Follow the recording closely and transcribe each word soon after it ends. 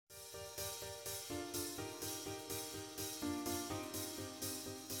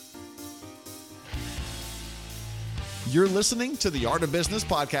You're listening to the Art of Business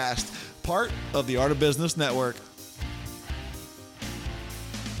podcast, part of the Art of Business Network.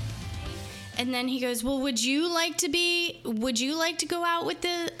 And then he goes, well, would you like to go out with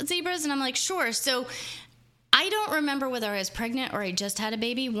the zebras? And I'm like, sure. So I don't remember whether I was pregnant or I just had a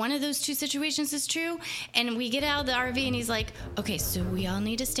baby. One of those two situations is true. And we get out of the RV and he's like, okay, so we all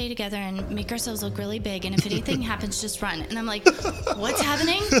need to stay together and make ourselves look really big. And if anything happens, just run. And I'm like, what's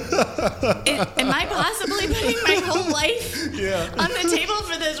happening? Am I possibly putting my whole life on the table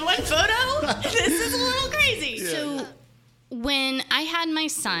for this one photo? This is a little crazy. Yeah. So when I had my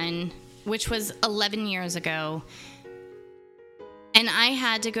son, which was 11 years ago, and I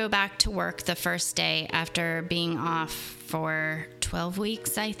had to go back to work the first day after being off for 12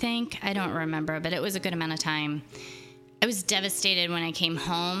 weeks, I think. I don't remember, but it was a good amount of time. I was devastated when I came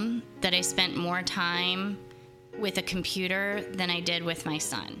home that I spent more time with a computer than I did with my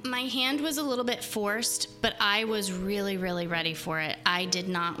son. My hand was a little bit forced, but I was really, really ready for it. I did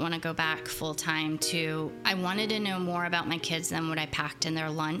not want to go back full time I wanted to know more about my kids than what I packed in their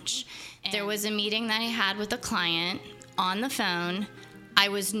lunch. And there was a meeting that I had with a client on the phone. I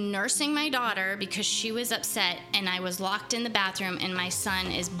was nursing my daughter because she was upset, and I was locked in the bathroom, and my son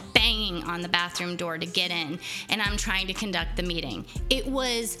is banging on the bathroom door to get in, and I'm trying to conduct the meeting. It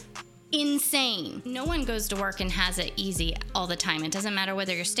was insane. No one goes to work and has it easy all the time. It doesn't matter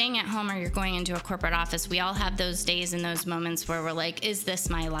whether you're staying at home or you're going into a corporate office. We all have those days and those moments where we're like, is this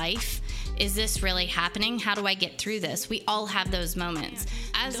my life? Is this really happening? How do I get through this? We all have those moments.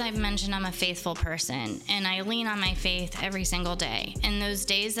 As I've mentioned, I'm a faithful person, and I lean on my faith every single day. And those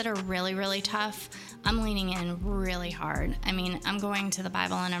days that are really, really tough, I'm leaning in really hard. I mean, I'm going to the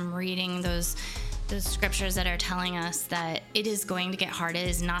Bible and I'm reading those scriptures that are telling us that it is going to get hard. It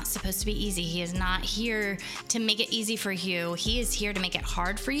is not supposed to be easy. He is not here to make it easy for you. He is here to make it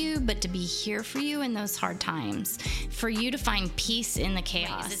hard for you, but to be here for you in those hard times, for you to find peace in the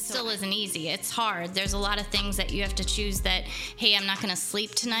chaos. Right. It still isn't easy. It's hard. There's a lot of things that you have to choose that, hey, I'm not going to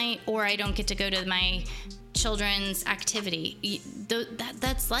sleep tonight, or I don't get to go to my children's activity.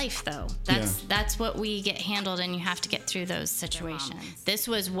 That's life, though. That's what we get handled, and you have to get through those situations. This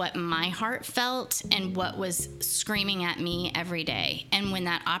was what my heart felt and what was screaming at me every day. And when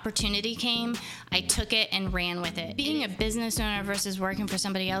that opportunity came, I took it and ran with it. Being a business owner versus working for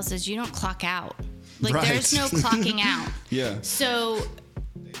somebody else is you don't clock out. There's no clocking out. Yeah. So,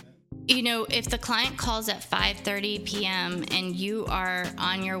 if the client calls at 5:30 p.m. and you are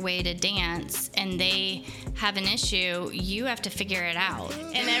on your way to dance and they have an issue, you have to figure it out.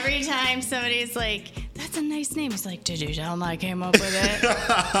 And every time somebody's like, that's a nice name, he's like, did you tell them I came up with it?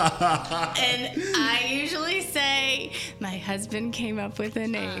 And I usually say, my husband came up with a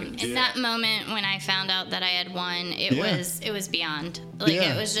name. In that moment when I found out that I had won, it was beyond.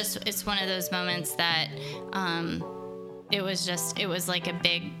 It's one of those moments that it was like a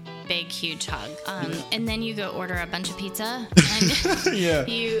big, huge hug. And then you go order a bunch of pizza, and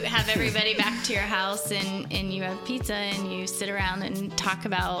you have everybody back to your house, and you have pizza, and you sit around and talk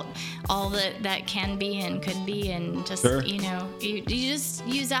about all that can be and could be, and just, you just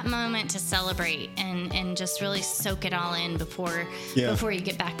use that moment to celebrate and just really soak it all in before you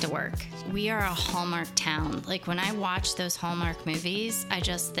get back to work. We are a Hallmark town. Like, when I watch those Hallmark movies, I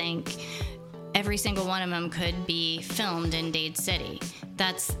just think every single one of them could be filmed in Dade City.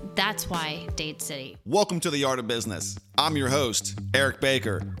 That's why Dade City. Welcome to the Art of Business. I'm your host, Eric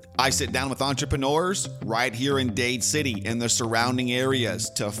Baker. I sit down with entrepreneurs right here in Dade City and the surrounding areas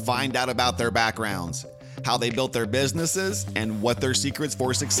to find out about their backgrounds, how they built their businesses, and what their secrets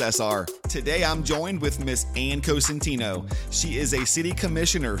for success are. Today, I'm joined with Miss Cosentino. She is a city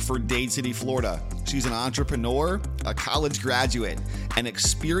commissioner for Dade City, Florida. She's an entrepreneur, a college graduate, an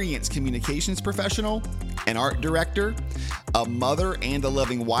experienced communications professional, an art director, a mother and a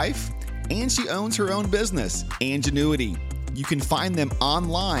loving wife, and she owns her own business, Anngenuity. You can find them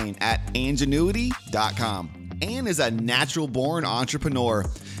online at Anngenuity.com. Anne is a natural-born entrepreneur.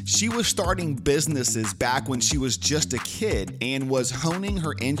 She was starting businesses back when she was just a kid and was honing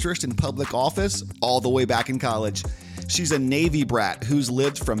her interest in public office all the way back in college. She's a Navy brat who's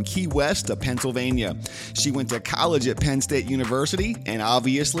lived from Key West to Pennsylvania. She went to college at Penn State University, and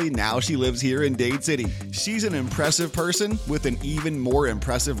obviously now she lives here in Dade City. She's an impressive person with an even more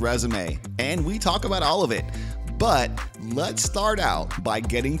impressive resume, and we talk about all of it. But let's start out by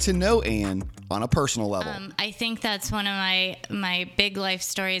getting to know Ann on a personal level. I think that's one of my big life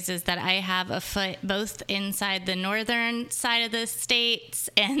stories, is that I have a foot both inside the northern side of the states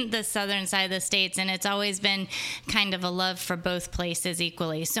and the southern side of the states, and it's always been kind of a love for both places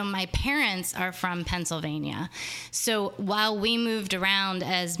equally. So my parents are from Pennsylvania. So while we moved around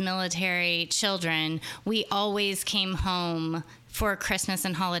as military children, we always came home for Christmas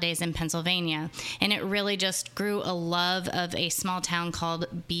and holidays in Pennsylvania. And it really just grew a love of a small town called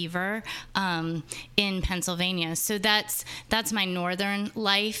Beaver in Pennsylvania. So that's my northern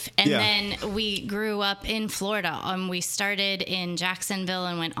life. And then we grew up in Florida. We started in Jacksonville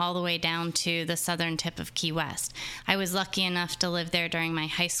and went all the way down to the southern tip of Key West. I was lucky enough to live there during my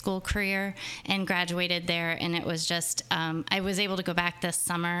high school career and graduated there. And it was just, I was able to go back this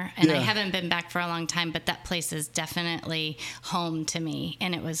summer. And I haven't been back for a long time, but that place is definitely home to me,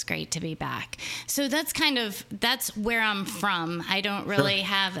 and it was great to be back. So that's where I'm from. I don't really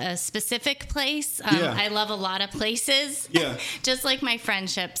have a specific place. I love a lot of places, just like my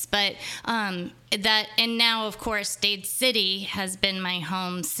friendships, but and now of course Dade City has been my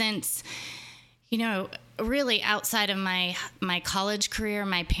home since, really outside of my college career.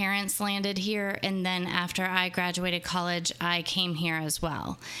 My parents landed here, and then after I graduated college, I came here as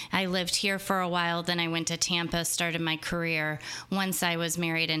well. I lived here for a while, then I went to Tampa, started my career. Once I was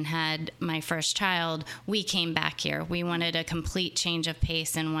married and had my first child, we came back here. We wanted a complete change of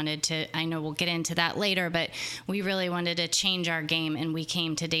pace and wanted to, I know we'll get into that later, but we really wanted to change our game, and we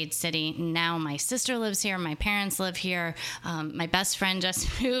came to Dade City. Now my sister lives here, my parents live here, my best friend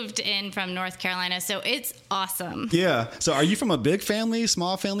just moved in from North Carolina, so it's awesome. Yeah. So are you from a big family,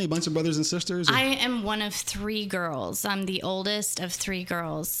 small family, a bunch of brothers and sisters? Or? I am one of three girls. I'm the oldest of three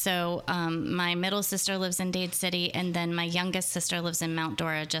girls. So my middle sister lives in Dade City, and then my youngest sister lives in Mount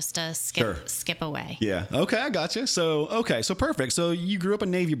Dora, just a skip away. Yeah. Okay, I gotcha. So perfect. So you grew up a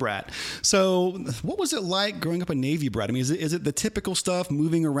Navy brat. So what was it like growing up a Navy brat? I mean, is it the typical stuff,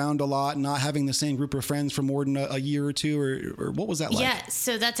 moving around a lot, not having the same group of friends for more than a year or two, or what was that like? Yeah,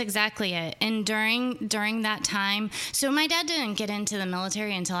 so that's exactly it. And during that time, so my dad didn't get into the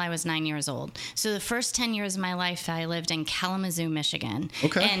military until I was 9 years old. So the first 10 years of my life, I lived in Kalamazoo, Michigan.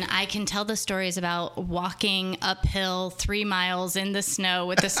 Okay. And I can tell the stories about walking uphill 3 miles in the snow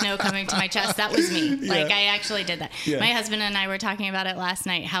with the snow coming to my chest. That was me. Like, I actually did that. Yeah. My husband and I were talking about it last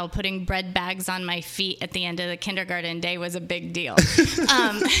night, how putting bread bags on my feet at the end of the kindergarten day was a big deal.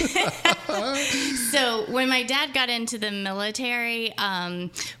 So when my dad got into the military,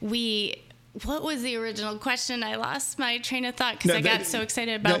 what was the original question? I lost my train of thought because I got so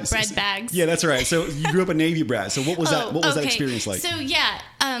excited about bread bags. Yeah, that's right. So you grew up a Navy brat. So what was that? What was that experience like? So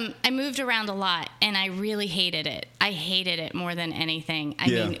I moved around a lot, and I really hated it. I hated it more than anything. I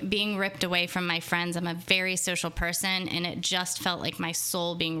mean, being ripped away from my friends. I'm a very social person, and it just felt like my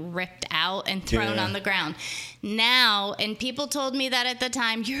soul being ripped out and thrown on the ground. Now, and people told me that at the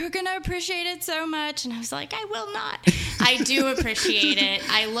time, you're going to appreciate it so much. And I was like, I will not. I do appreciate it.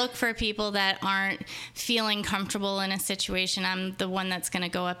 I look for people that aren't feeling comfortable in a situation. I'm the one that's going to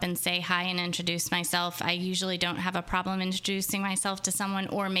go up and say hi and introduce myself. I usually don't have a problem introducing myself to someone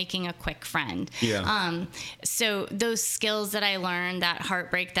or making a quick friend. Yeah. So those skills that I learned, that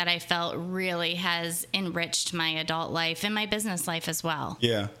heartbreak that I felt, really has enriched my adult life and my business life as well.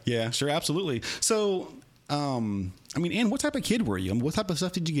 Yeah, sure, absolutely. So, I mean, Ann, what type of kid were you? What type of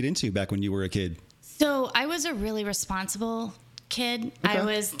stuff did you get into back when you were a kid? So I was a really responsible kid. Okay. I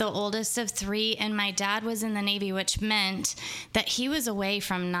was the oldest of three, and my dad was in the Navy, which meant that he was away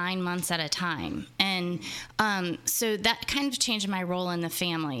from 9 months at a time. And so that kind of changed my role in the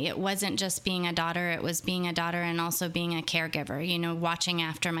family. It wasn't just being a daughter, it was being a daughter and also being a caregiver, watching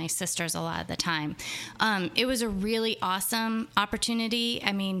after my sisters a lot of the time. It was a really awesome opportunity.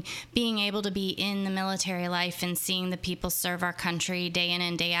 I mean, being able to be in the military life and seeing the people serve our country day in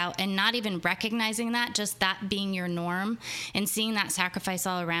and day out, and not even recognizing that, just that being your norm, and seeing that sacrifice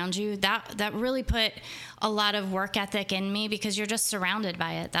all around you, that really put a lot of work ethic in me, because you're just surrounded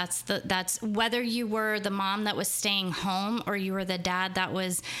by it. That's whether you were the mom that was staying home or you were the dad that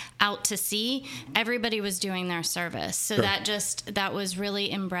was out to sea, everybody was doing their service. So sure. that was really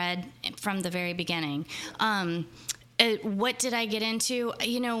inbred from the very beginning. What did I get into?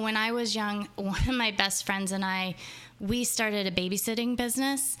 When I was young, one of my best friends and I, we started a babysitting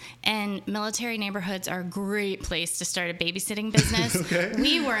business, and military neighborhoods are a great place to start a babysitting business. Okay.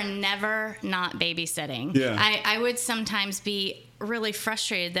 We were never not babysitting. Yeah. I would sometimes be really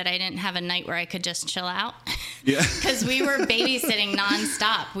frustrated that I didn't have a night where I could just chill out. Yeah. Because we were babysitting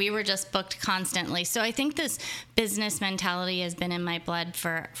nonstop. We were just booked constantly. So I think this business mentality has been in my blood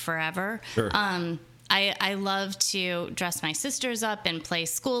for forever. Sure. I love to dress my sisters up and play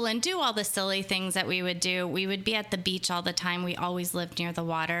school and do all the silly things that we would do. We would be at the beach all the time. We always lived near the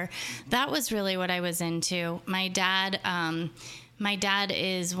water. That was really what I was into. My dad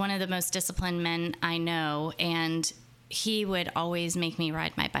is one of the most disciplined men I know, and he would always make me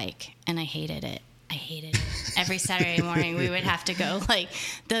ride my bike, and I hated it. Every Saturday morning we would have to go, like,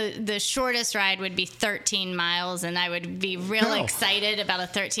 the shortest ride would be 13 miles, and I would be real excited about a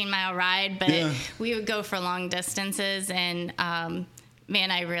 13-mile ride, but we would go for long distances, and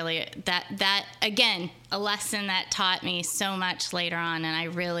man, I really, that again, a lesson that taught me so much later on, and I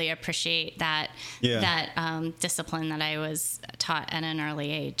really appreciate that discipline that I was taught at an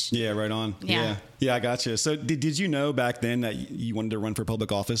early age. Yeah, right on. Yeah, I gotcha. So did you know back then that you wanted to run for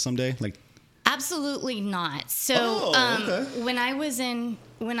public office someday? Like, absolutely not. So when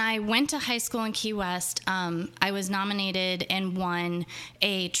I went to high school in Key West, I was nominated and won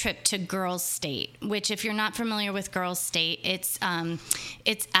a trip to Girls State, which, if you're not familiar with Girls State, it's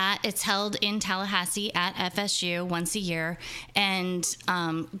held in Tallahassee at FSU once a year, and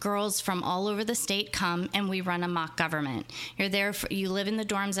girls from all over the state come, and we run a mock government. You live in the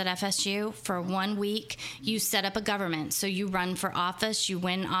dorms at FSU for 1 week. You set up a government, so you run for office, you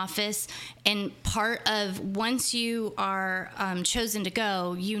win office, and part of, once you are chosen to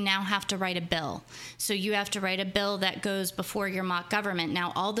go, you now have to write a bill. So you have to write a bill that goes before your mock government.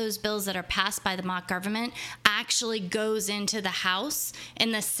 Now, all those bills that are passed by the mock government actually goes into the House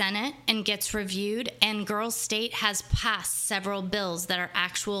and the Senate and gets reviewed, and Girls State has passed several bills that are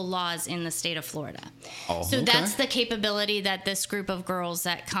actual laws in the state of Florida. That's the capability that this group of girls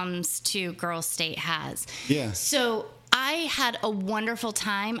that comes to Girls State has. Yeah. So I had a wonderful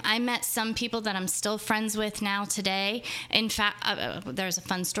time. I met some people that I'm still friends with now today. In fact, there's a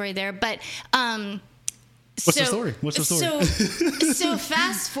fun story there. But What's the story? So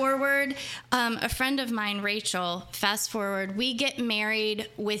fast forward, a friend of mine, Rachel, we get married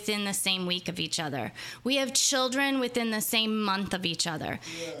within the same week of each other. We have children within the same month of each other.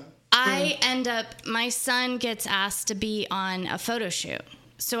 Yeah. My son gets asked to be on a photo shoot.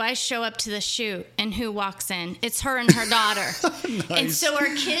 So I show up to the shoot, and who walks in? It's her and her daughter. Nice. And so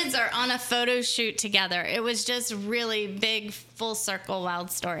our kids are on a photo shoot together. It was just really big, full circle,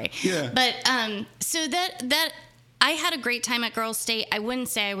 wild story. Yeah. But so that I had a great time at Girls State. I wouldn't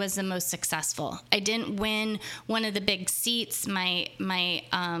say I was the most successful. I didn't win one of the big seats. My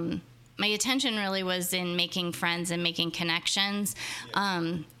attention really was in making friends and making connections.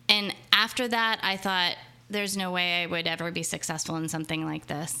 And after that, I thought, there's no way I would ever be successful in something like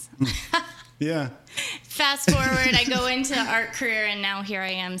this. Yeah. Fast forward, I go into art career, and now here I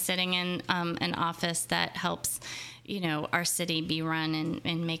am sitting in an office that helps, our city be run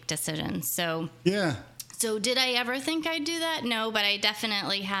and make decisions. So yeah. So did I ever think I'd do that? No, but I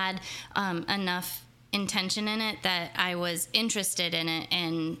definitely had enough intention in it that I was interested in it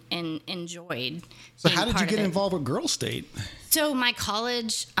and enjoyed. So how did you get involved with Girls State? So my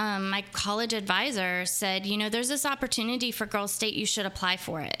college advisor said, there's this opportunity for Girls State. You should apply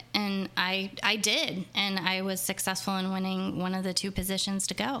for it. And I did. And I was successful in winning one of the two positions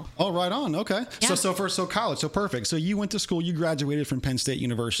to go. Oh, right on. Okay. Yeah. So college. So perfect. So you went to school, you graduated from Penn State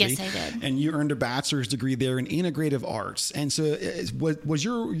University. Yes, I did. And you earned a bachelor's degree there in integrative arts. And so was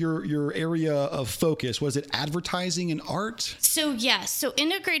your area of focus, was it advertising and art? So yes. So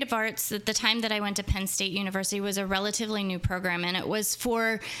integrative arts at the time that I went to Penn State University was a relatively new program. And it was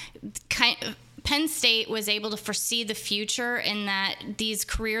for Penn State was able to foresee the future in that these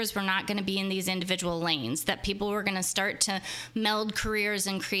careers were not going to be in these individual lanes, that people were going to start to meld careers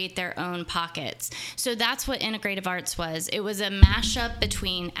and create their own pockets. So that's what integrative arts was. It was a mashup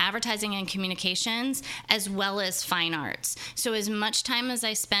between advertising and communications as well as fine arts. So as much time as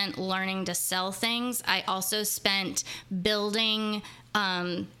I spent learning to sell things, I also spent building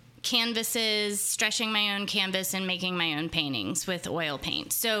canvases, stretching my own canvas, and making my own paintings with oil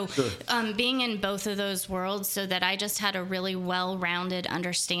paint. So being in both of those worlds, so that I just had a really well-rounded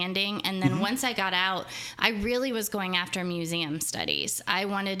understanding. And then once I got out, I really was going after museum studies. I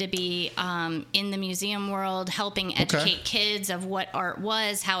wanted to be in the museum world, helping educate kids of what art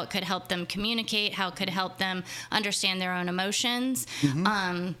was, how it could help them communicate, how it could help them understand their own emotions.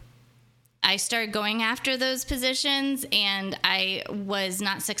 I started going after those positions, and I was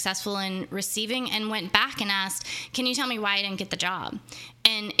not successful in receiving, and went back and asked, can you tell me why I didn't get the job?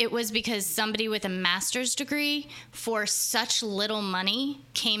 And it was because somebody with a master's degree for such little money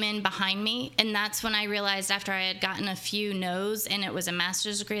came in behind me. And that's when I realized, after I had gotten a few no's and it was a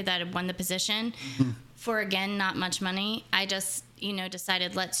master's degree that had won the position for, again, not much money, I just,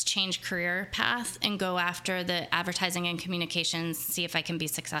 decided let's change career path and go after the advertising and communications, see if I can be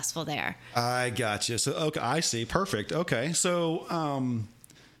successful there. I gotcha. So, okay, I see. Perfect. Okay. So,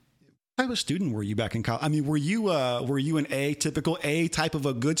 what type of student were you back in college? I mean, were you an typical A type of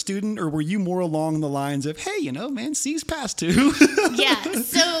a good student, or were you more along the lines of, hey, man, C's passed too? Yeah.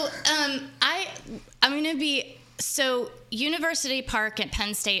 So, I'm going to be, University Park at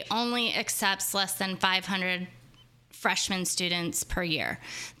Penn State only accepts less than 500 freshman students per year.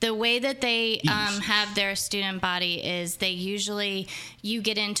 The way that they have their student body is you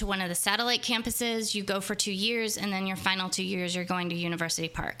get into one of the satellite campuses, you go for 2 years, and then your final 2 years you're going to University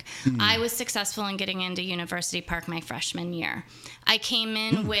Park. I was successful in getting into University Park my freshman year. I came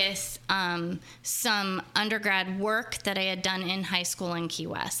in with some undergrad work that I had done in high school in Key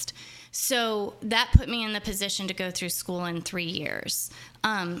West. So that put me in the position to go through school in 3 years,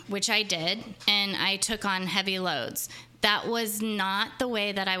 which I did, and I took on heavy loads. That was not the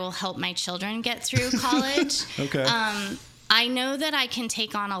way that I will help my children get through college. Okay. I know that I can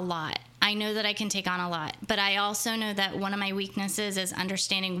take on a lot. But I also know that one of my weaknesses is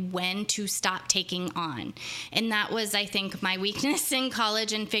understanding when to stop taking on. And that was, I think, my weakness in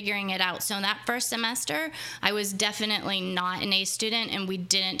college and figuring it out. So in that first semester, I was definitely not an A student, and we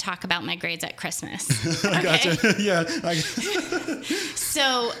didn't talk about my grades at Christmas. Okay? Gotcha. Yeah.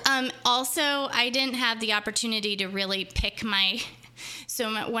 So also, I didn't have the opportunity to really pick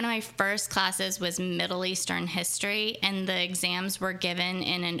one of my first classes was Middle Eastern history, and the exams were given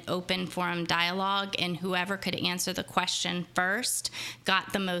in an open forum dialogue, and whoever could answer the question first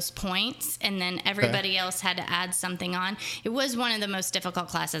got the most points, and then everybody else had to add something on. It was one of the most difficult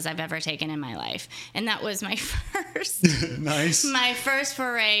classes I've ever taken in my life, and that was my first nice. My first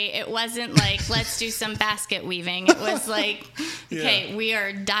foray. It wasn't like, let's do some basket weaving. It was like, okay, we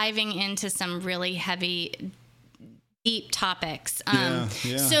are diving into some really heavy, deep topics.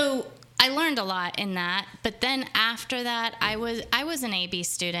 So I learned a lot in that. But then after that, I was an AB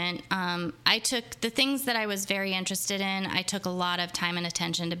student. I took the things that I was very interested in. I took a lot of time and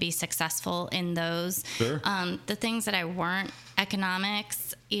attention to be successful in those. Sure. The things that I weren't,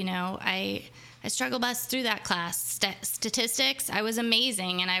 economics, I struggled bust through that class. Statistics, I was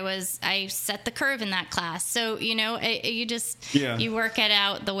amazing, and I set the curve in that class. So, you work it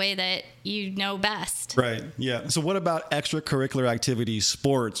out the way that you know best. Right. Yeah. So what about extracurricular activities,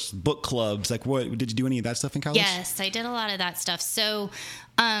 sports, book clubs? Like, what did you do any of that stuff in college? Yes, I did a lot of that stuff. So,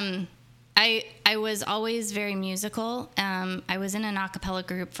 I was always very musical. I was in an a cappella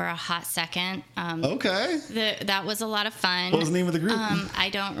group for a hot second. Okay. That was a lot of fun. What was the name of the group? I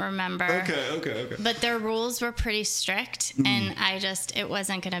don't remember. Okay. But their rules were pretty strict, and it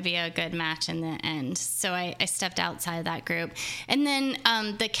wasn't going to be a good match in the end. So I stepped outside of that group. And then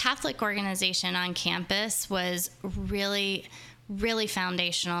the Catholic organization on campus was really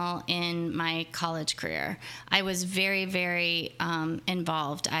foundational in my college career. I was very, very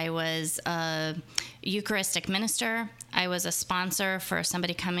involved. I was a Eucharistic minister. I was a sponsor for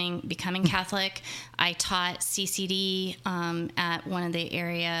somebody becoming Catholic. I taught CCD at one of the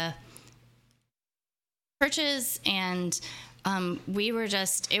area churches, and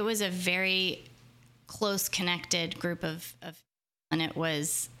it was a very close connected group of and it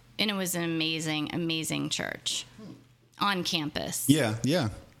was an amazing church on campus. Yeah.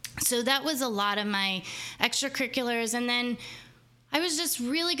 So that was a lot of my extracurriculars. And then I was just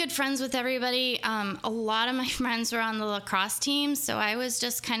really good friends with everybody. A lot of my friends were on the lacrosse team, so I was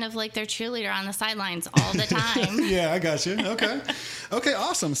just kind of like their cheerleader on the sidelines all the time. Yeah, I got you. Okay,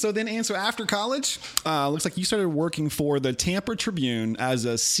 awesome. So after college, looks like you started working for the Tampa Tribune as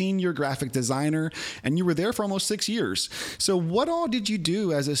a senior graphic designer, and you were there for almost 6 years. So what all did you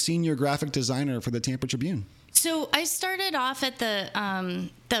do as a senior graphic designer for the Tampa Tribune? So I started off at the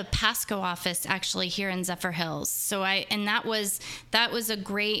Pasco office actually here in Zephyr Hills. That's a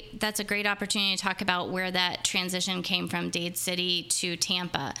great opportunity to talk about where that transition came from Dade City to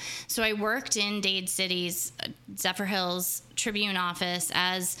Tampa. So I worked in Dade City's Zephyr Hills Tribune office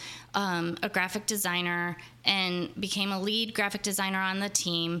as a graphic designer and became a lead graphic designer on the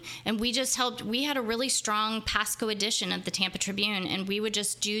team. And we had a really strong Pasco edition of the Tampa Tribune, and we would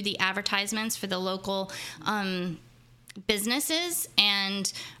just do the advertisements for the local businesses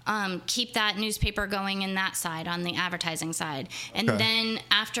and keep that newspaper going in that side, on the advertising side. And then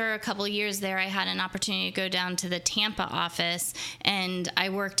after a couple of years there, I had an opportunity to go down to the Tampa office, and I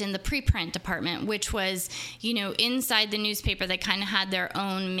worked in the preprint department, which was, inside the newspaper, they kind of had their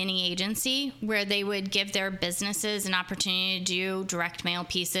own mini agency where they would give their businesses an opportunity to do direct mail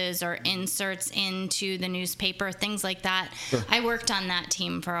pieces or inserts into the newspaper, things like that. Sure. I worked on that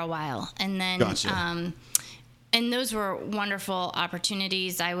team for a while. And then and those were wonderful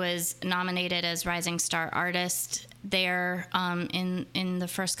opportunities. I was nominated as Rising Star Artist there in the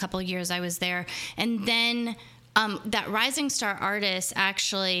first couple years I was there. And then that Rising Star Artist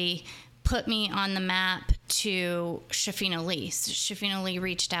actually put me on the map to Shafina Lee. So Shafina Lee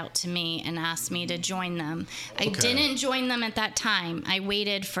reached out to me and asked me to join them. I didn't join them at that time. I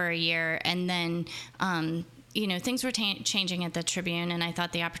waited for a year, and then things were changing at the Tribune, and I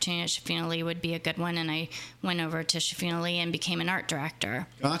thought the opportunity at Shafina Lee would be a good one, and I went over to Shafina Lee and became an art director.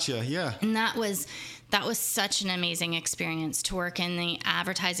 Gotcha, yeah. And that was such an amazing experience to work in the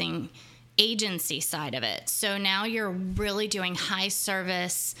advertising agency side of it. So now you're really doing high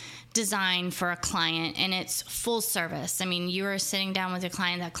service design for a client, and it's full service. I mean, you are sitting down with a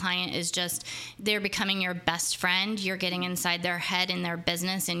client. That client is they're becoming your best friend. You're getting inside their head and their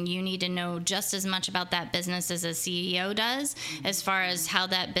business, and you need to know just as much about that business as a CEO does, as far as how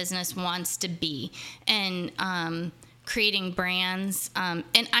that business wants to be. And creating brands.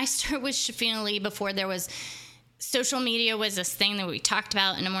 And I started with Shafina Lee before there was social media was this thing that we talked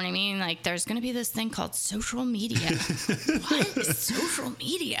about in a morning meeting. Like, there's going to be this thing called social media. What is social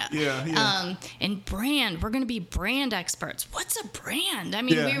media? Yeah. And brand. We're going to be brand experts. What's a brand? I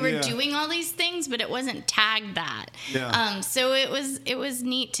mean, we were doing all these things, but it wasn't tagged that. Yeah. So it was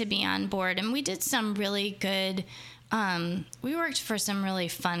neat to be on board, and we did some really good. We worked for some really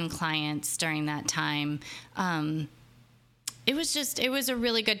fun clients during that time. It was a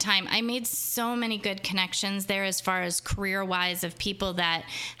really good time. I made so many good connections there as far as career-wise of people that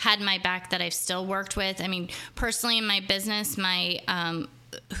had my back that I've still worked with. I mean, personally in my business,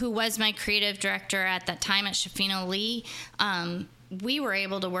 who was my creative director at that time at Shafina Lee, we were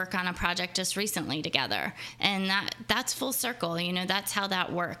able to work on a project just recently together. And that's full circle. That's how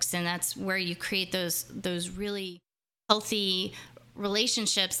that works. And that's where you create those really healthy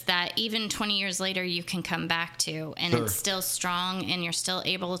relationships that even 20 years later you can come back to, and It's still strong, and you're still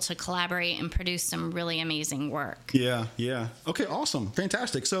able to collaborate and produce some really amazing work. Yeah. Okay, awesome.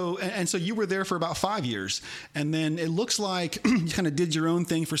 Fantastic. So, and so you were there for about 5 years, and then it looks like you kind of did your own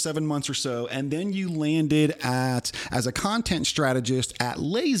thing for 7 months or so, and then you landed as a content strategist at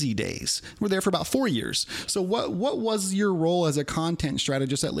Lazy Days. You were there for about 4 years. So what was your role as a content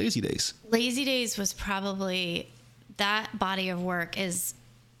strategist at Lazy Days? Lazy Days was probably... That body of work is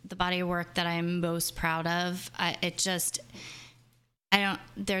the body of work that I'm most proud of.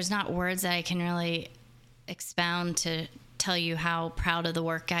 There's not words that I can really expound to tell you how proud of the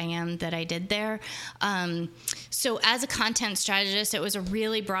work I am that I did there. So as a content strategist, it was a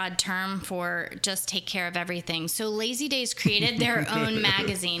really broad term for just take care of everything. So Lazy Days created their own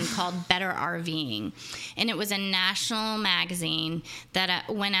magazine called Better RVing. And it was a national magazine that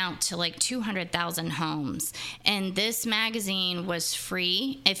went out to like 200,000 homes. And this magazine was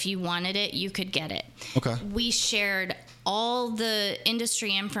free. If you wanted it, you could get it. Okay. We shared all the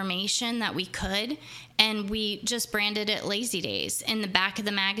industry information that we could, and we just branded it Lazy Days. In the back of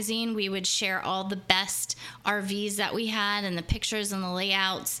the magazine, we would share all the best RVs that we had and the pictures and the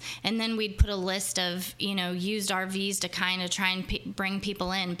layouts, and then we'd put a list of used RVs to kind of try and bring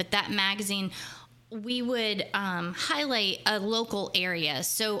people in. But that magazine, we would highlight a local area.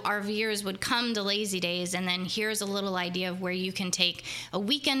 So RVers would come to Lazy Days, and then here's a little idea of where you can take a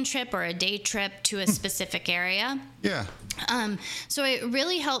weekend trip or a day trip to a specific area. Yeah. So it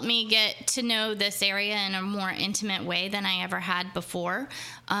really helped me get to know this area in a more intimate way than I ever had before.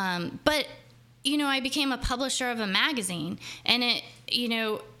 But I became a publisher of a magazine, and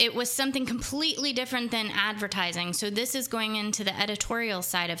it was something completely different than advertising. So this is going into the editorial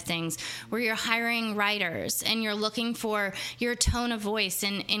side of things, where you're hiring writers and you're looking for your tone of voice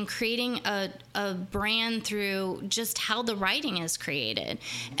and creating a brand through just how the writing is created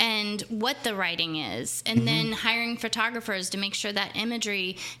and what the writing is. And then hiring photographers to make sure that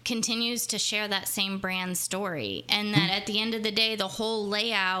imagery continues to share that same brand story. And that at the end of the day, the whole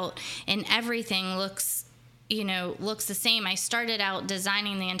layout and everything looks the same. I started out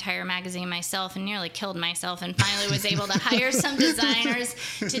designing the entire magazine myself and nearly killed myself, and finally was able to hire some designers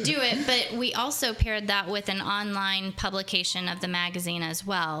to do it. But we also paired that with an online publication of the magazine as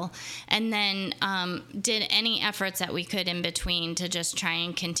well, and then did any efforts that we could in between to just try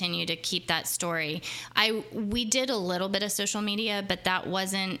and continue to keep that story. We did a little bit of social media, but that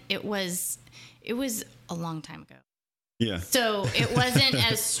wasn't. It was a long time ago. Yeah. So it wasn't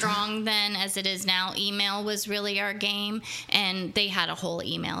as strong then as it is now. Email was really our game, and they had a whole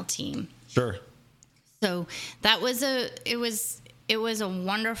email team. Sure. So that was it it was a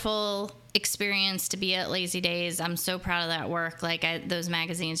wonderful experience to be at Lazy Days. I'm so proud of that work. Like those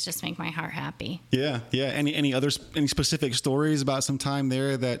magazines just make my heart happy. Yeah. Any specific stories about some time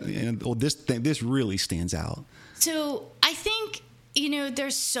there that this really stands out? So I think,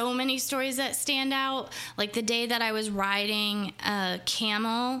 there's so many stories that stand out. Like the day that I was riding a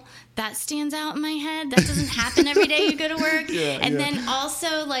camel, that stands out in my head. That doesn't happen every day you go to work. Then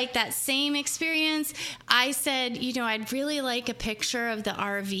also like that same experience, I said, I'd really like a picture of the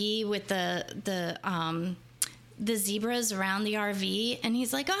RV with the zebras around the RV. And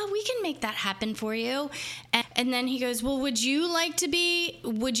he's like, oh, we can make that happen for you. And then he goes, well, would you like to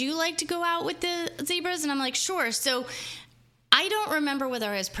go out with the zebras? And I'm like, sure. So I don't remember whether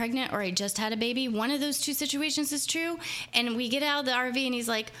I was pregnant or I just had a baby. One of those two situations is true. And we get out of the RV and he's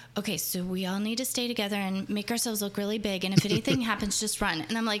like, okay, so we all need to stay together and make ourselves look really big. And if anything happens, just run.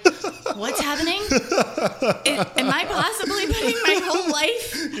 And I'm like, what's happening? Am I possibly putting my whole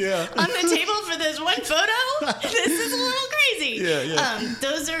life on the table for this one photo? This is a little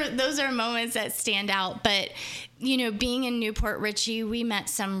crazy. Those are moments that stand out. But being in Newport Richey, we met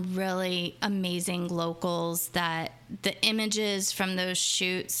some really amazing locals that the images from those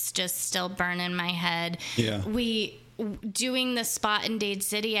shoots just still burn in my head. Yeah. Doing the spot in Dade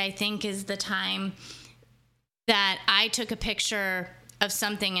City, I think, is the time that I took a picture of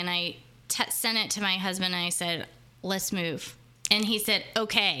something and I sent it to my husband and I said, let's move. And he said,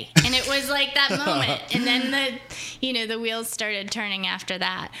 okay. And it was like that moment. And then the wheels started turning after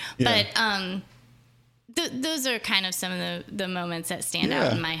that. Yeah. But, those are kind of some of the moments that stand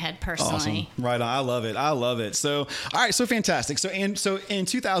out in my head personally. Awesome. Right on. I love it. So, all right. So fantastic. So in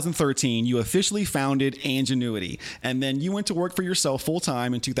 2013, you officially founded Anngenuity, and then you went to work for yourself full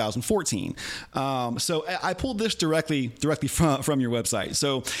time in 2014. So I pulled this directly from your website.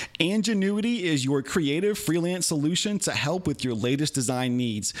 So Anngenuity is your creative freelance solution to help with your latest design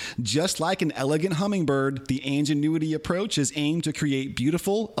needs. Just like an elegant hummingbird, the Anngenuity approach is aimed to create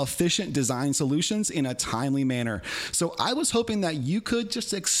beautiful, efficient design solutions in a timely manner. So I was hoping that you could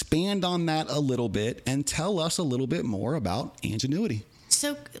just expand on that a little bit and tell us a little bit more about Anngenuity.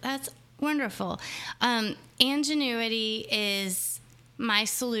 So that's wonderful. Anngenuity is my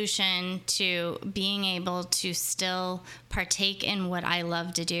solution to being able to still partake in what I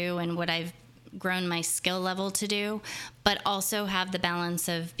love to do and what I've grown my skill level to do, but also have the balance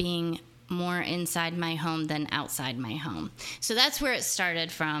of being more inside my home than outside my home. So that's where it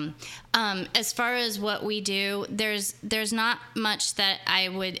started from. As far as what we do, there's not much that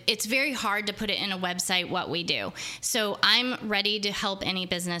it's very hard to put it in a website what we do. So I'm ready to help any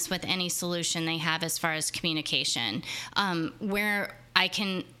business with any solution they have as far as communication. What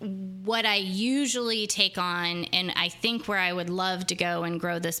I usually take on, and I think where I would love to go and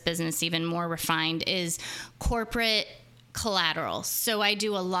grow this business even more refined, is corporate collateral. So I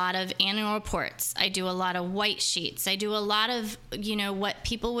do a lot of annual reports. I do a lot of white sheets. I do a lot of, what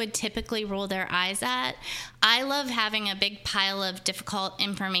people would typically roll their eyes at. I love having a big pile of difficult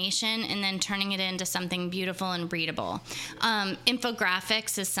information and then turning it into something beautiful and readable.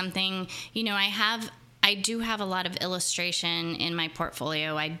 Infographics is something, I do have a lot of illustration in my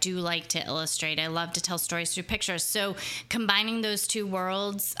portfolio. I do like to illustrate. I love to tell stories through pictures. So combining those two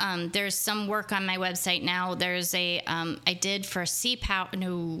worlds, there's some work on my website now. There's I did for C-Power.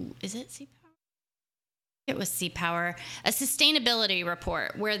 No, is it C-Power? It was C-Power, a sustainability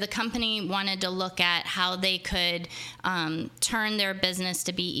report where the company wanted to look at how they could turn their business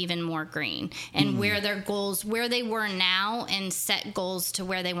to be even more green and where their goals, where they were now, and set goals to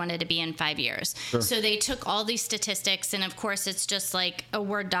where they wanted to be in 5 years. Sure. So they took all these statistics, and of course it's just like a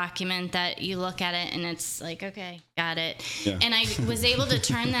Word document that you look at it and it's like, okay, got it. Yeah. And I was able to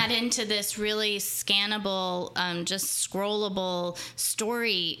turn that into this really scannable, just scrollable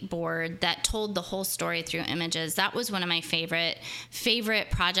storyboard that told the whole story through images. That was one of my favorite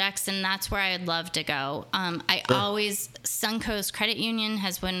projects, and that's where I'd love to go. Suncoast Credit Union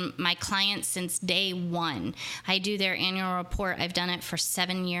has been my client since day one. I do their annual report. I've done it for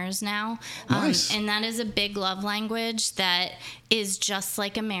 7 years now. Nice. And that is a big love language that is just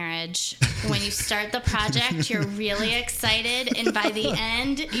like a marriage. When you start the project, you're really excited, and by the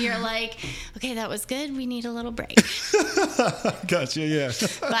end, you're like, okay, that was good. We need a little break. Gotcha, yeah.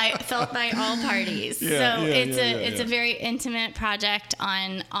 Felt by all parties. Yeah, so it's a very intimate project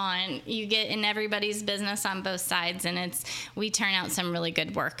on you get in everybody's business on both sides, and we turn out some really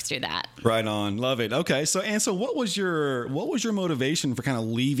good work through that. Right on. Love it. Okay. So what was your motivation for kind of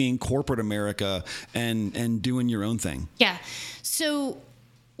leaving corporate America and doing your own thing? Yeah. So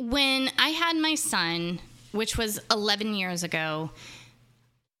when I had my son, which was 11 years ago,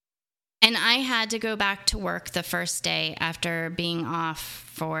 And I had to go back to work the first day after being off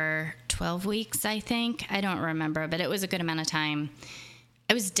for 12 weeks, I think. I don't remember, but it was a good amount of time.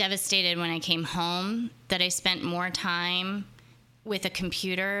 I was devastated when I came home that I spent more time with a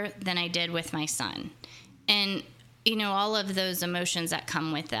computer than I did with my son. And, all of those emotions that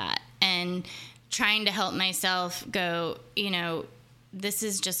come with that. And trying to help myself go, this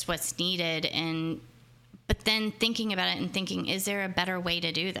is just what's needed. But then thinking about it and thinking, is there a better way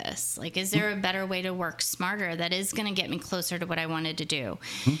to do this? Like, is there a better way to work smarter that is going to get me closer to what I wanted to do?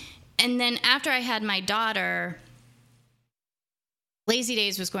 Mm-hmm. And then after I had my daughter, Lazy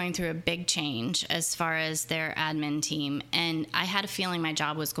Days was going through a big change as far as their admin team. And I had a feeling my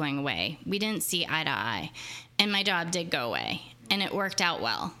job was going away. We didn't see eye to eye. And my job did go away. And it worked out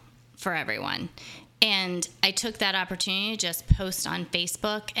well for everyone. And I took that opportunity to just post on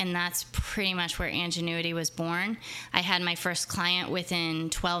Facebook, and that's pretty much where Anngenuity was born. I had my first client within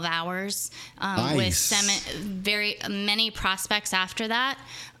 12 hours, nice. With very many prospects after that.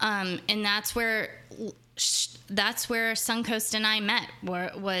 And that's where Suncoast and I met,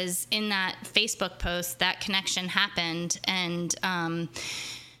 was in that Facebook post. That connection happened. And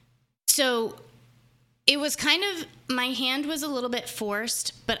so it was kind of, my hand was a little bit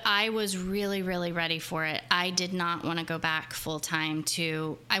forced, but I was really, really ready for it. I did not want to go back full time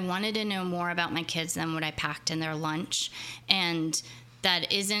I wanted to know more about my kids than what I packed in their lunch. And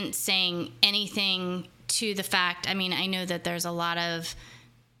that isn't saying anything to the fact, I know that there's a lot of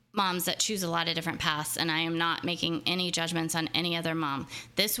moms that choose a lot of different paths, and I am not making any judgments on any other mom.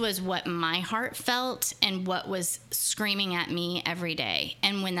 This was what my heart felt and what was screaming at me every day.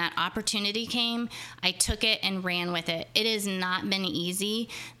 And when that opportunity came, I took it and ran with it. It has not been easy.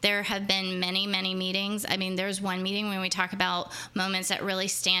 There have been many, many meetings. There's one meeting when we talk about moments that really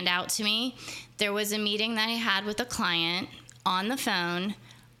stand out to me. There was a meeting that I had with a client on the phone.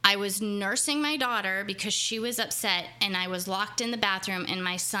 I was nursing my daughter because she was upset, and I was locked in the bathroom, and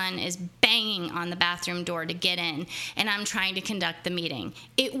my son is banging on the bathroom door to get in, and I'm trying to conduct the meeting.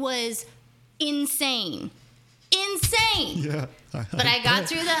 It was insane. Yeah. But I got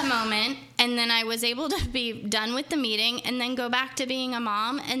through that moment, and then I was able to be done with the meeting and then go back to being a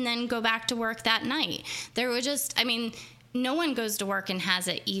mom and then go back to work that night. There were just, no one goes to work and has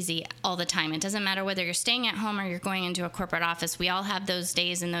it easy all the time. It doesn't matter whether you're staying at home or you're going into a corporate office. We all have those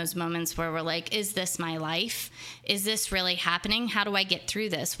days and those moments where we're like, is this my life? Is this really happening? How do I get through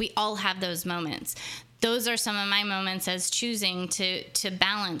this? We all have those moments. Those are some of my moments as choosing to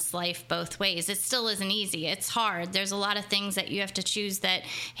balance life both ways. It still isn't easy. It's hard. There's a lot of things that you have to choose that,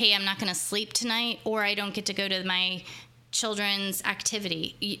 hey, I'm not going to sleep tonight, or I don't get to go to my children's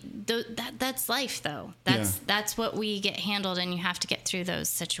activity. That's life, though. That's what we get handled, and you have to get through those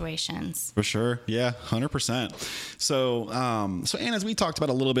situations. For sure. Yeah, 100%. So Ann, as we talked about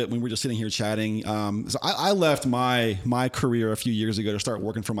a little bit when we were just sitting here chatting, so I left my career a few years ago to start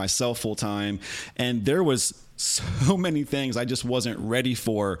working for myself full time, and there was so many things I just wasn't ready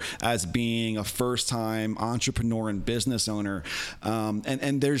for as being a first-time entrepreneur and business owner.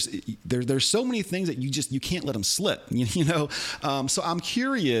 And there's so many things that you can't let them slip, So I'm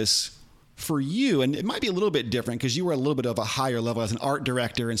curious for you, and it might be a little bit different because you were a little bit of a higher level as an art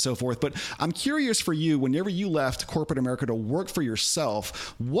director and so forth, but I'm curious for you, whenever you left corporate America to work for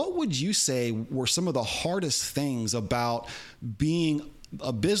yourself, what would you say were some of the hardest things about being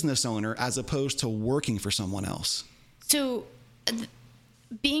a business owner as opposed to working for someone else? So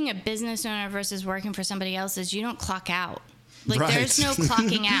being a business owner versus working for somebody else is you don't clock out. Right. There's no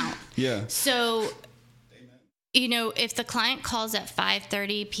clocking out. Yeah. So, if the client calls at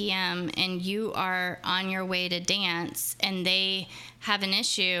 5:30 p.m. and you are on your way to dance and they have an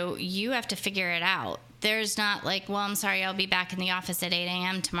issue, you have to figure it out. There's not like, well, I'm sorry, I'll be back in the office at 8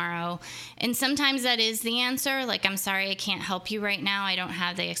 a.m. tomorrow. And sometimes that is the answer. Like, I'm sorry, I can't help you right now. I don't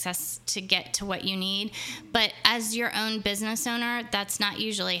have the access to get to what you need. But as your own business owner, that's not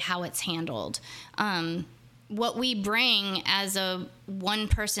usually how it's handled. What we bring as a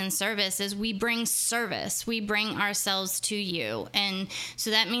one-person service is we bring service. We bring ourselves to you. And so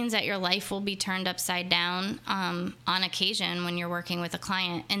that means that your life will be turned upside down on occasion when you're working with a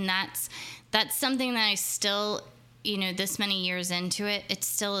client. And that's something that I still, this many years into it, it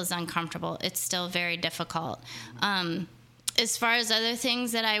still is uncomfortable. It's still very difficult. As far as other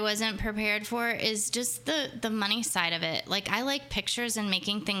things that I wasn't prepared for is just the money side of it. Like, I like pictures and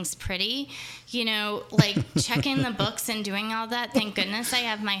making things pretty, like checking the books and doing all that. Thank goodness I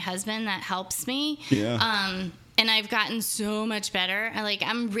have my husband that helps me. Yeah. And I've gotten so much better.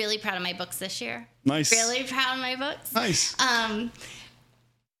 I'm really proud of my books this year. Nice. Really proud of my books. Nice.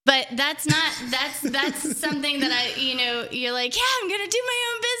 But that's something that you're like, yeah, I'm going to do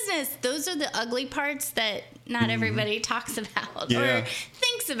my own business. Those are the ugly parts that not everybody talks about or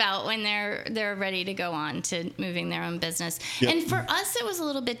thinks about when they're ready to go on to moving their own business. Yep. And for us, it was a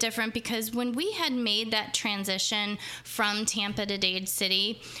little bit different because when we had made that transition from Tampa to Dade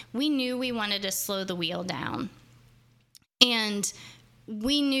City, we knew we wanted to slow the wheel down. And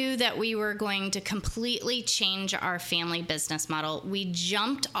we knew that we were going to completely change our family business model. We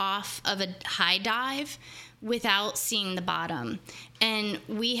jumped off of a high dive without seeing the bottom. And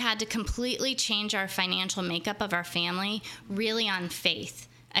we had to completely change our financial makeup of our family really on faith.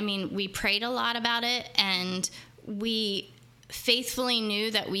 I mean, we prayed a lot about it, and we faithfully knew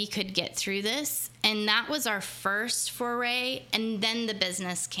that we could get through this. And that was our first foray, and then the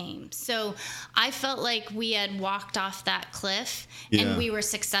business came. So I felt like we had walked off that cliff, and we were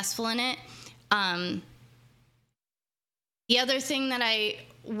successful in it. The other thing that I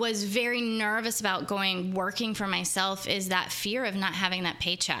was very nervous about working for myself is that fear of not having that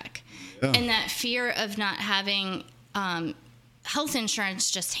paycheck, and that fear of not having health insurance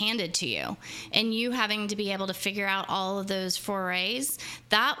just handed to you, and you having to be able to figure out all of those forays.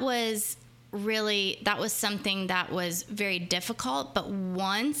 That was something that was very difficult. But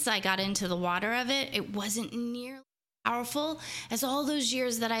once I got into the water of it, it wasn't nearly powerful as all those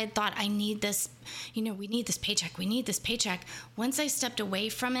years that I had thought, I need this, we need this paycheck. Once I stepped away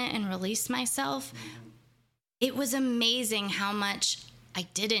from it and released myself, it was amazing how much I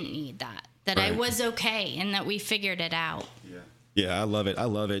didn't need that right. I was okay, and that we figured it out. Yeah, I love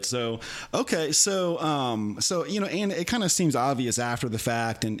it. So, okay. So, and it kind of seems obvious after the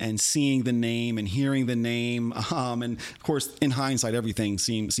fact, and seeing the name and hearing the name. And of course, in hindsight, everything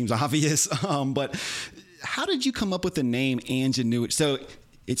seems obvious. But how did you come up with the name Anngenuity? So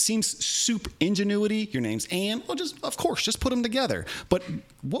it seems super ingenuity. Your name's Ann. Well, just put them together. But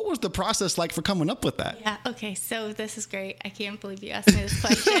what was the process like for coming up with that? Yeah. Okay. So this is great. I can't believe you asked me this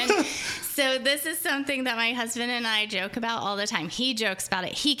question. So this is something that my husband and I joke about all the time. He jokes about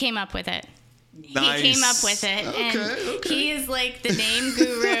it. He came up with it. Nice. He came up with it. Okay. He is like the name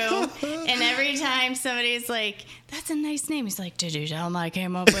guru. And every time somebody's like, that's a nice name, he's like, did you tell him I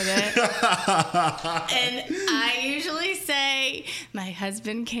came up with it? And I usually say, my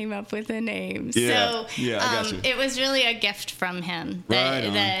husband came up with the name. Yeah. So I got you. It was really a gift from him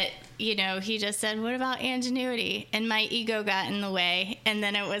that he just said, what about Anngenuity? And my ego got in the way. And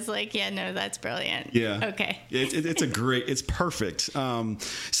then it was like, yeah, no, that's brilliant. Yeah. Okay. It's perfect.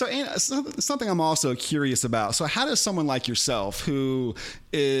 So Ann, something I'm also curious about. So how does someone like yourself, who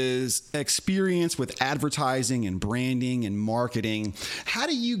is experienced with advertising and branding and marketing, how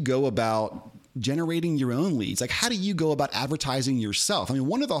do you go about generating your own leads? Like, how do you go about advertising yourself? I mean,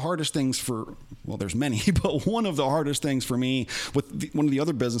 one of the hardest things there's many, but one of the hardest things for me with one of the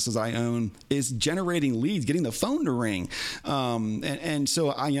other businesses I own is generating leads, getting the phone to ring. And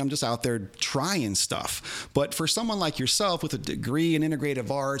so I'm just out there trying stuff. But for someone like yourself with a degree in integrative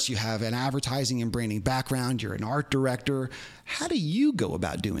arts, you have an advertising and branding background, you're an art director. How do you go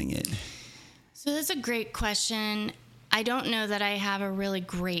about doing it? So that's a great question. I don't know that I have a really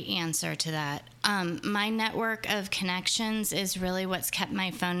great answer to that. My network of connections is really what's kept my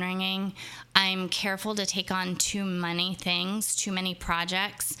phone ringing. I'm careful to take on too many things, too many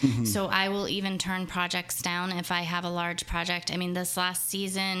projects. Mm-hmm. So I will even turn projects down if I have a large project. I mean, this last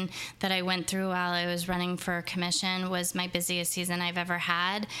season that I went through while I was running for a commission was my busiest season I've ever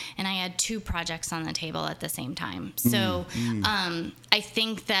had. And I had 2 projects on the table at the same time. So I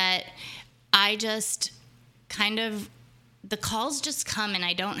think that I just the calls just come, and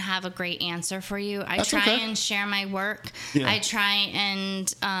I don't have a great answer for you. I try and share my work. Yeah. I try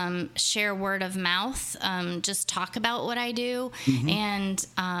and share word of mouth, just talk about what I do. Mm-hmm.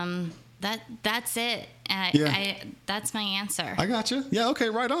 And that's it. That's my answer. I got you. Yeah.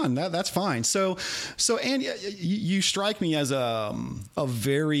 Okay. Right on. That's fine. So Ann, you strike me as a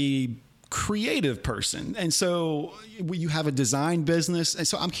very creative person. And so you have a design business. And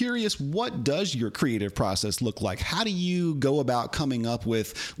so I'm curious, what does your creative process look like? How do you go about coming up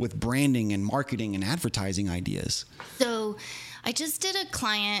with branding and marketing and advertising ideas? So I just did a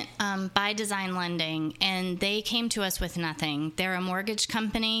client by Design Lending, and they came to us with nothing. They're a mortgage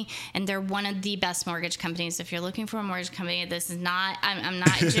company, and they're one of the best mortgage companies. If you're looking for a mortgage company, this is not, I'm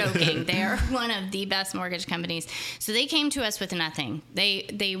not joking. They're one of the best mortgage companies. So they came to us with nothing.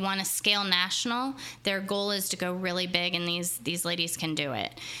 They want to scale national. Their goal is to go really big, and these ladies can do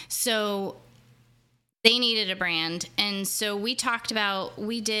it. So they needed a brand. And so we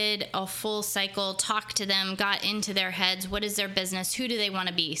did a full cycle, talked to them, got into their heads. What is their business? Who do they want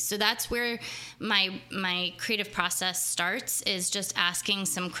to be? So that's where my creative process starts, is just asking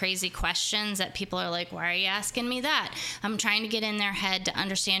some crazy questions that people are like, why are you asking me that? I'm trying to get in their head to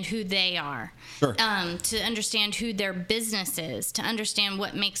understand who they are, Sure. To understand who their business is, to understand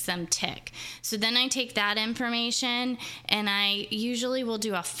what makes them tick. So then I take that information and I usually will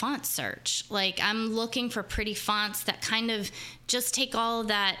do a font search. Like, I'm looking for pretty fonts that kind of just take all of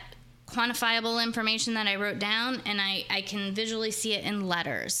that quantifiable information that I wrote down, and I can visually see it in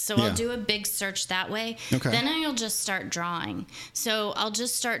letters. So Yeah. I'll do a big search that way. Okay. Then I'll just start drawing. So I'll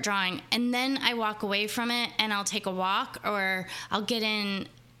just start drawing, and then I walk away from it and I'll take a walk, or I'll get in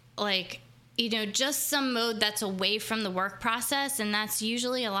just some mode that's away from the work process. And that's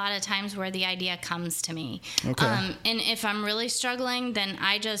usually a lot of times where the idea comes to me. Okay. And if I'm really struggling, then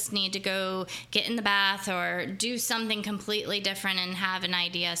I just need to go get in the bath or do something completely different and have an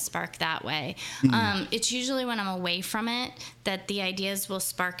idea spark that way. It's usually when I'm away from it that the ideas will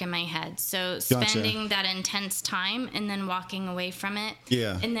spark in my head. So spending that intense time and then walking away from it,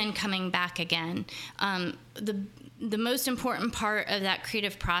 Yeah. and then coming back again. The most important part of that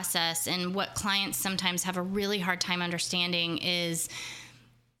creative process, and what clients sometimes have a really hard time understanding, is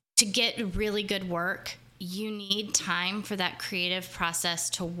to get really good work, you need time for that creative process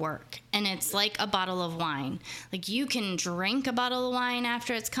to work. And it's like a bottle of wine. Like, you can drink a bottle of wine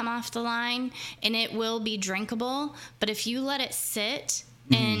after it's come off the line and it will be drinkable. But if you let it sit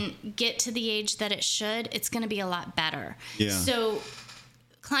and get to the age that it should, it's going to be a lot better. Yeah. So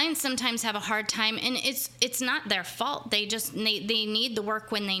clients sometimes have a hard time, and it's not their fault. They need the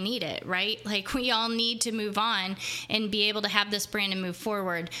work when they need it, right? Like, we all need to move on and be able to have this brand and move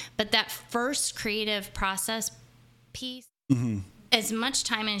forward. But that first creative process piece, as much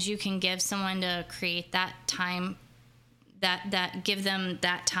time as you can give someone to create that time, that give them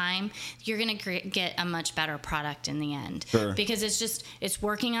that time, you're going to get a much better product in the end. Sure. Because it's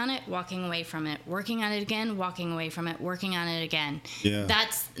working on it, walking away from it, working on it again, walking away from it, working on it again. Yeah.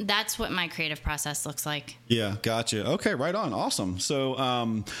 That's what my creative process looks like. Yeah, gotcha. Okay, right on. Awesome.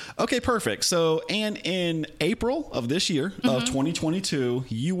 So, okay, perfect. So, and in April of this year, of 2022,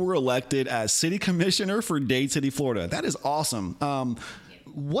 you were elected as city commissioner for Dade City, Florida. That is awesome.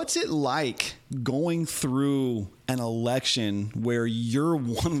 What's it like going through an election where you're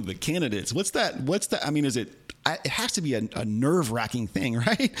one of the candidates? What's that? I mean, it has to be a nerve-wracking thing,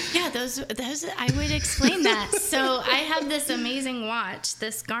 right? Yeah, those I would explain that. So I have this amazing watch.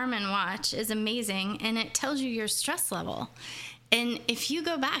 This Garmin watch is amazing, and it tells you your stress level. And if you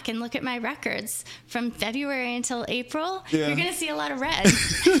go back and look at my records from February until April, Yeah. you're going to see a lot of red.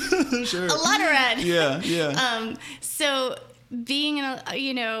 Sure. A lot of red. Yeah. So being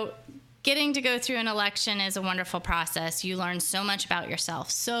getting to go through an election is a wonderful process. You learn so much about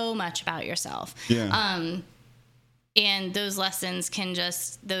yourself. Yeah. And those lessons can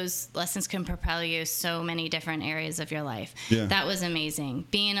propel you so many different areas of your life. Yeah. That was amazing.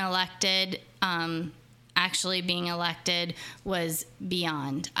 Being elected was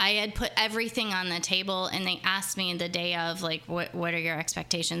beyond. I had put everything on the table, and they asked me the day of, like, what are your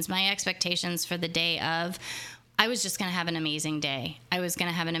expectations? My expectations for the day of, I was just going to have an amazing day. I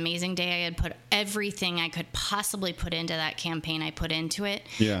had put everything I could possibly put into that campaign. I put into it.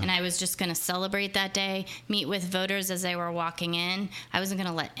 Yeah. And I was just going to celebrate that day, meet with voters as they were walking in. I wasn't going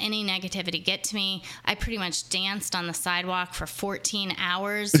to let any negativity get to me. I pretty much danced on the sidewalk for 14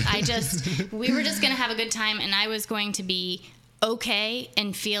 hours. We were just going to have a good time, and I was going to be okay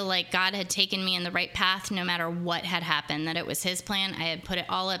and feel like God had taken me in the right path no matter what had happened, that it was his plan. I had put it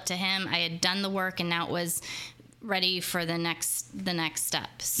all up to him. I had done the work, and now it was ready for the next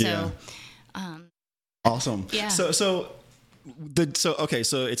step. So, Awesome. Yeah. So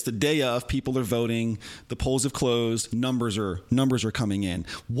it's the day of, people are voting, the polls have closed, numbers are coming in.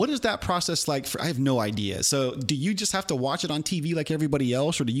 What is that process like? I have no idea. So do you just have to watch it on TV like everybody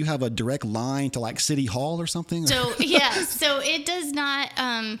else, or do you have a direct line to like City Hall or something? So it does not,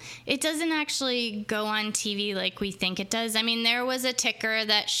 it doesn't actually go on TV like we think it does. I mean, there was a ticker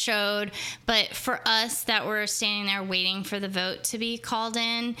that showed, but for us that were standing there waiting for the vote to be called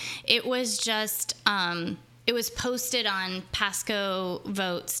in, it was just, it was posted on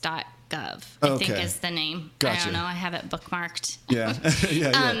pascovotes.com I think is the name. Gotcha. I don't know. I have it bookmarked. Yeah.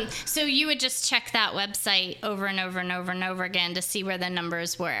 Yeah. So you would just check that website over and over and over and over again to see where the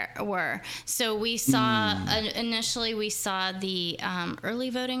numbers were. So we saw, initially we saw the early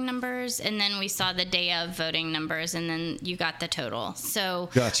voting numbers, and then we saw the day of voting numbers, and then you got the total. So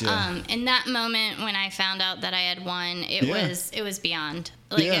Gotcha. In that moment when I found out that I had won, it was beyond.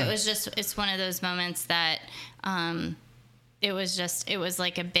 Like it's one of those moments that it was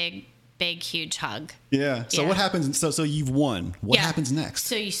like a big, huge hug. Yeah. So what happens? So you've won. What happens next?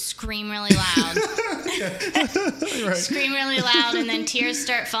 So you scream really loud. Right. Scream really loud, and then tears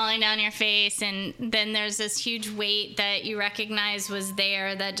start falling down your face, and then there's this huge weight that you recognize was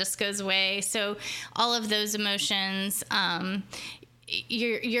there that just goes away. So all of those emotions,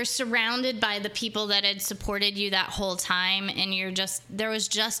 you're surrounded by the people that had supported you that whole time, and there was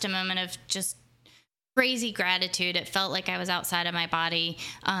just a moment of just crazy gratitude. It felt like I was outside of my body.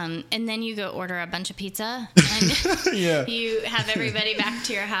 And then you go order a bunch of pizza, and you have everybody back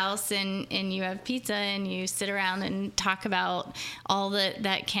to your house, and you have pizza, and you sit around and talk about all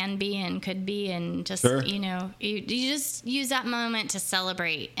that can be and could be, and just, you just use that moment to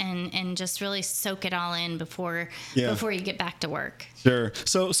celebrate and just really soak it all in before you get back to work. Sure.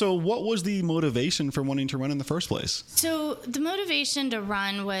 So what was the motivation for wanting to run in the first place? So the motivation to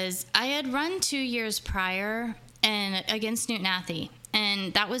run was I had run 2 years prior and against Newton Athey,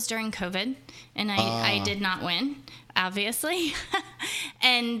 and that was during COVID, and I did not win, obviously.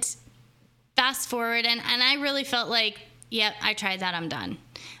 And fast forward, and I really felt like, yep, I tried that, I'm done.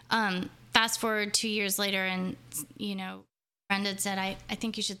 Fast forward 2 years later, and Brenda said, I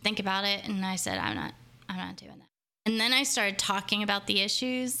think you should think about it, and I said, I'm not doing that. And then I started talking about the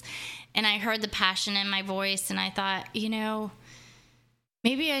issues, and I heard the passion in my voice, and I thought,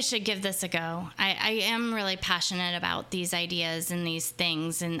 maybe I should give this a go. I am really passionate about these ideas and these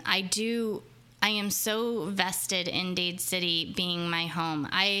things, and I am so vested in Dade City being my home.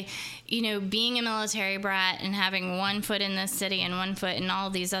 Being a military brat and having one foot in this city and one foot in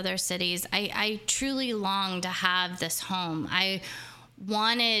all these other cities, I truly long to have this home. I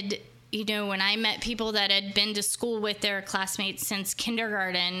wanted... when I met people that had been to school with their classmates since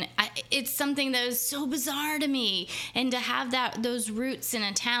kindergarten, it's something that was so bizarre to me. And to have those roots in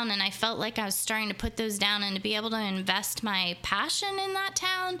a town, and I felt like I was starting to put those down, and to be able to invest my passion in that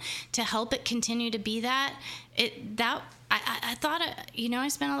town to help it continue to be that. I thought, I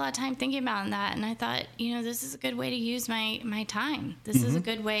spent a lot of time thinking about that, and I thought, this is a good way to use my time. This is a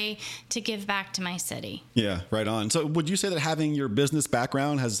good way to give back to my city. Yeah, right on. So would you say that having your business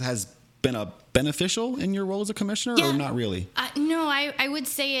background has been beneficial in your role as a commissioner, or not really? No, I would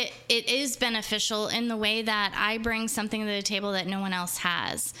say it is beneficial in the way that I bring something to the table that no one else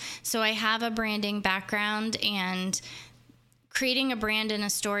has. So I have a branding background, and creating a brand and a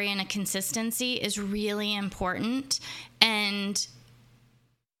story and a consistency is really important. And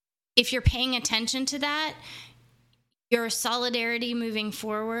if you're paying attention to that, your solidarity moving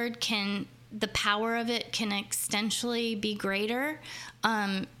forward the power of it can exponentially be greater.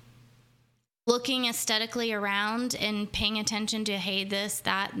 Looking aesthetically around and paying attention to, hey, this,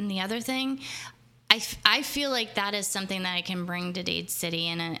 that, and the other thing, I feel like that is something that I can bring to Dade City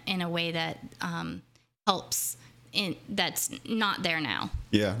in a way that helps. That's not there now.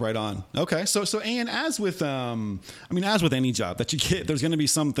 Yeah, right on. Okay, so Ann, as with any job that you get, there's going to be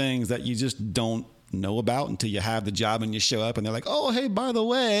some things that you just don't know about until you have the job and you show up and they're like, oh, hey, by the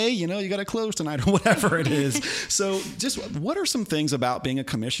way, you got to close tonight or whatever it is. So just what are some things about being a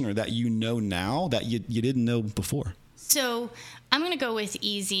commissioner that you know now that you didn't know before? So I'm going to go with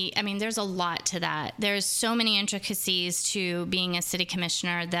easy. I mean, there's a lot to that. There's so many intricacies to being a city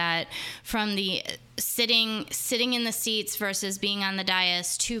commissioner, that from the sitting in the seats versus being on the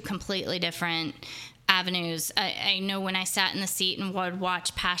dais, two completely different avenues. I know when I sat in the seat and would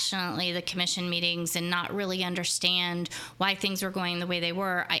watch passionately the commission meetings and not really understand why things were going the way they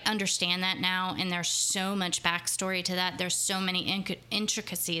were, I understand that now, and there's so much backstory to that. There's so many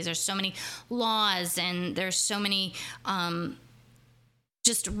intricacies. There's so many laws, and there's so many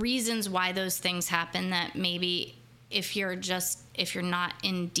just reasons why those things happen that maybe if you're not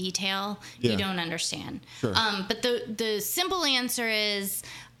in detail, you don't understand. Sure. But the simple answer is,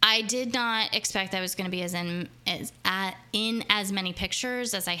 I did not expect I was going to be in as many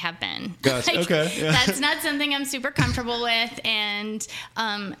pictures as I have been. Gotcha. Okay. Yeah. That's not something I'm super comfortable with, and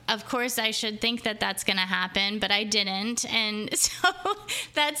of course I should think that that's going to happen, but I didn't, and so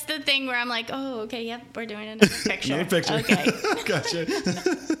that's the thing where I'm like, oh, okay, yep, we're doing another picture. Another picture. Okay. Gotcha.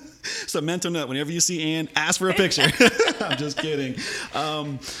 So mental note: whenever you see Ann, ask for a picture. I'm just kidding.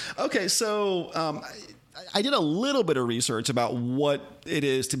 Okay, so. I did a little bit of research about what it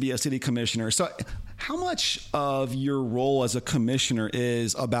is to be a city commissioner. So how much of your role as a commissioner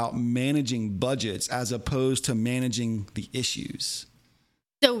is about managing budgets as opposed to managing the issues?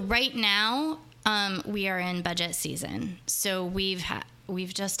 So right now, we are in budget season. So we've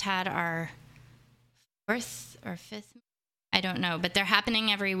just had our 4th or 5th, I don't know, but they're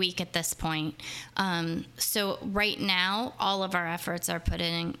happening every week at this point. So right now, all of our efforts are put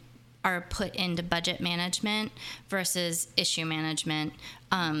into budget management versus issue management.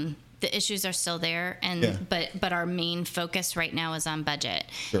 The issues are still there, but our main focus right now is on budget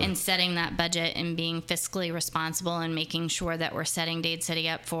and setting that budget and being fiscally responsible and making sure that we're setting Dade City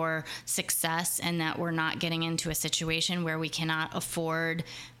up for success and that we're not getting into a situation where we cannot afford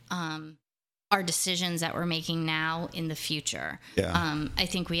our decisions that we're making now in the future. I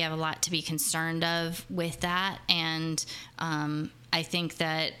think we have a lot to be concerned of with that, and I think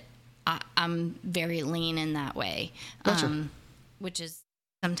that I'm very lean in that way, which is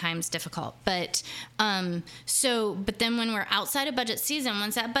sometimes difficult. But but then when we're outside of budget season,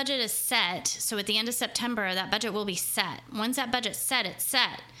 once that budget is set, so at the end of September, that budget will be set. Once that budget's set, it's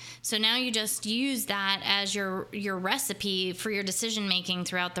set. So now you just use that as your recipe for your decision making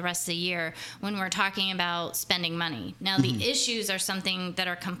throughout the rest of the year when we're talking about spending money. Now the issues are something that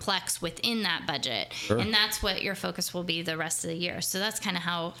are complex within that budget, and that's what your focus will be the rest of the year. So that's kind of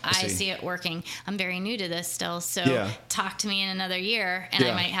how I see it working. I'm very new to this still, so talk to me in another year and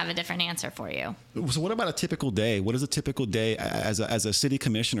I might have a different answer for you. So what about a typical day? What is a typical day as a city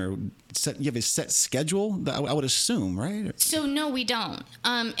commissioner? You have a set schedule, I would assume, right? So no, we don't.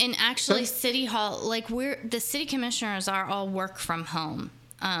 And actually, City Hall, the city commissioners are all work from home,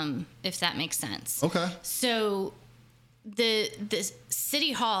 if that makes sense. Okay. So the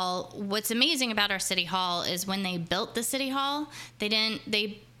City Hall, what's amazing about our City Hall is when they built the City Hall,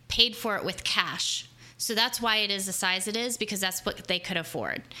 they paid for it with cash. So that's why it is the size it is, because that's what they could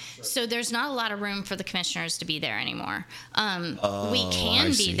afford. So there's not a lot of room for the commissioners to be there anymore. We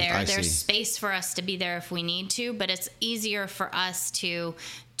can be there. There's space for us to be there if we need to, but it's easier for us to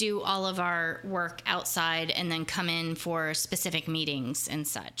do all of our work outside and then come in for specific meetings and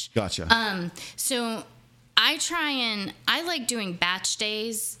such. Gotcha. So I like doing batch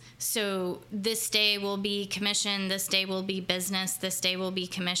days. So this day will be commission, this day will be business, this day will be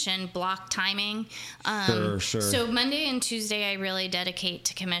commission, block timing. Sure. So Monday and Tuesday I really dedicate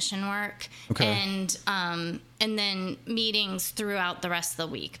to commission work, and then meetings throughout the rest of the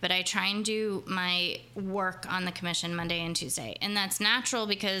week. But I try and do my work on the commission Monday and Tuesday. And that's natural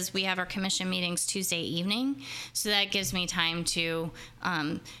because we have our commission meetings Tuesday evening. So that gives me time to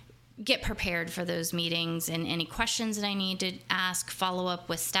get prepared for those meetings and any questions that I need to ask, follow up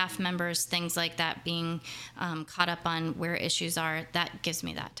with staff members, things like that, being caught up on where issues are. That gives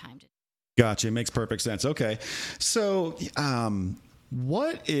me that time to. Gotcha. It makes perfect sense. Okay. So,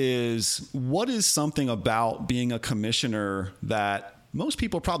 what is something about being a commissioner that most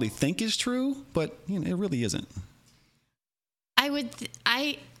people probably think is true, but it really isn't?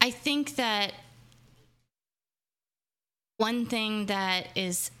 I think that one thing that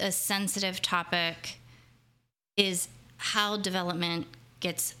is a sensitive topic is how development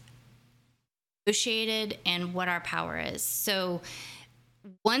gets negotiated and what our power is. So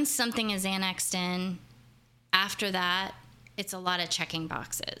once something is annexed in, after that, it's a lot of checking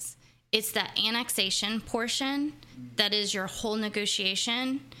boxes. It's that annexation portion that is your whole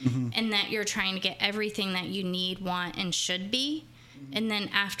negotiation, and that you're trying to get everything that you need, want, and should be. And then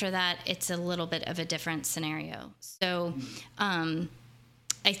after that, it's a little bit of a different scenario. So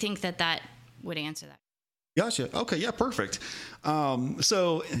I think that would answer that. Gotcha. Okay. Yeah, perfect.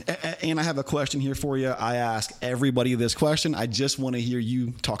 So, and I have a question here for you. I ask everybody this question. I just want to hear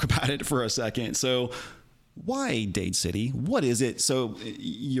you talk about it for a second. So why Dade City? What is it? So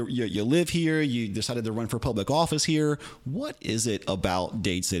you live here. You decided to run for public office here. What is it about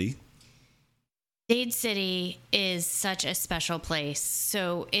Dade City? Dade City is such a special place.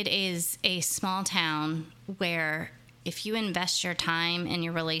 So it is a small town where if you invest your time and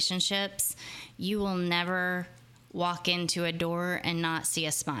your relationships, you will never walk into a door and not see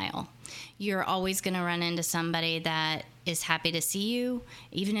a smile. You're always going to run into somebody that is happy to see you,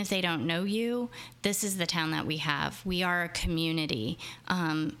 even if they don't know you. This is the town that we have. We are a community.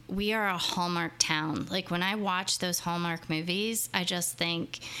 We are a Hallmark town. Like when I watch those Hallmark movies, I just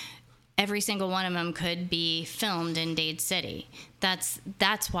think every single one of them could be filmed in Dade City. That's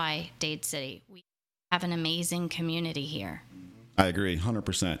why Dade City. We have an amazing community here. I agree,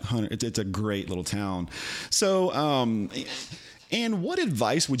 100%. It's a great little town. So, And what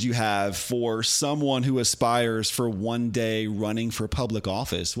advice would you have for someone who aspires for one day running for public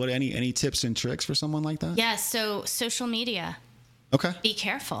office? What any tips and tricks for someone like that? Yeah, so social media. Okay. Be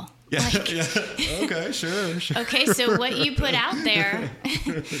careful. Yeah. Okay, sure. Okay, so what you put out there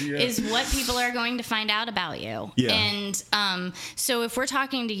is what people are going to find out about you. Yeah. And so if we're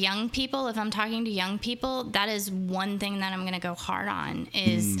talking to young people, if I'm talking to young people, that is one thing that I'm going to go hard on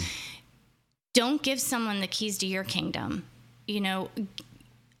is don't give someone the keys to your kingdom.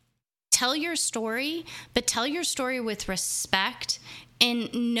 Tell your story, but tell your story with respect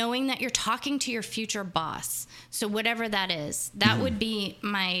and knowing that you're talking to your future boss. So whatever that is, that would be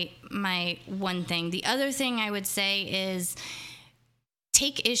my one thing. The other thing I would say is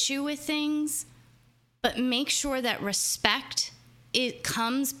take issue with things, but make sure that respect, it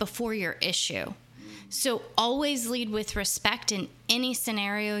comes before your issue. So always lead with respect in any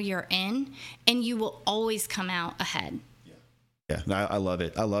scenario you're in, and you will always come out ahead. Yeah, I love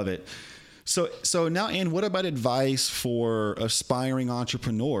it. I love it. So now, Ann, what about advice for aspiring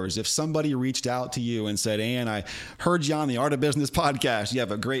entrepreneurs? If somebody reached out to you and said, Ann, I heard you on the Art of Business podcast. You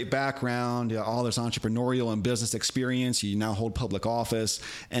have a great background, all this entrepreneurial and business experience. You now hold public office,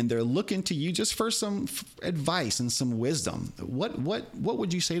 and they're looking to you just for some advice and some wisdom. What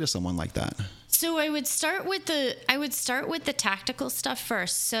would you say to someone like that? So I would start with the tactical stuff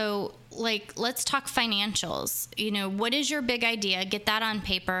first. So let's talk financials. What is your big idea? Get that on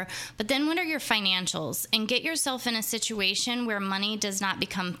paper. But then what are your financials? And get yourself in a situation where money does not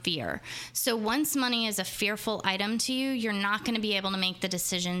become fear. So once money is a fearful item to you, you're not going to be able to make the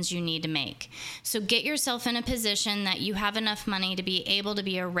decisions you need to make. So get yourself in a position that you have enough money to be able to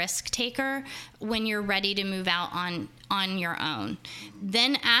be a risk taker when you're ready to move out on your own.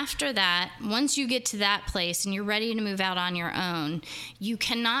 Then after that, once you get to that place and you're ready to move out on your own, you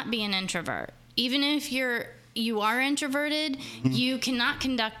cannot be an introvert. Even if you are introverted, you cannot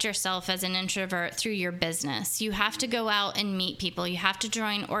conduct yourself as an introvert through your business. You have to go out and meet people. You have to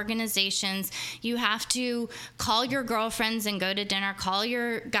join organizations. You have to call your girlfriends and go to dinner, call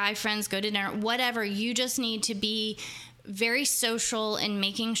your guy friends, go to dinner, whatever. You just need to be very social and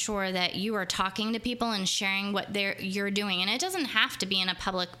making sure that you are talking to people and sharing what you're doing. And it doesn't have to be in a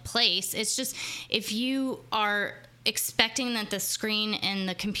public place. It's just if you are expecting that the screen and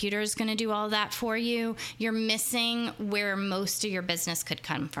the computer is going to do all that for you, you're missing where most of your business could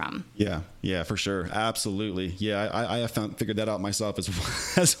come from. Yeah, for sure. Absolutely. Yeah, I have figured that out myself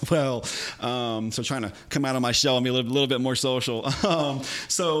as well. So trying to come out of my shell and be a little bit more social.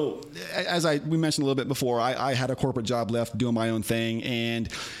 So as we mentioned a little bit before, I had a corporate job left doing my own thing.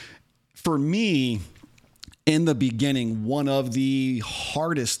 And for me, in the beginning, one of the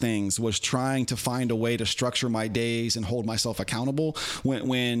hardest things was trying to find a way to structure my days and hold myself accountable.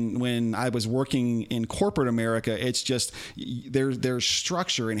 When I was working in corporate America, it's just there's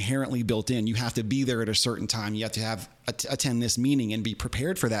structure inherently built in. You have to be there at a certain time. You have to attend this meeting and be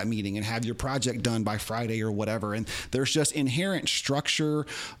prepared for that meeting and have your project done by Friday or whatever. And there's just inherent structure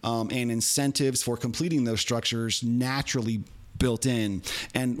and incentives for completing those structures naturally built in.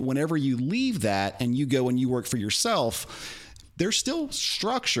 And whenever you leave that and you go and you work for yourself, there's still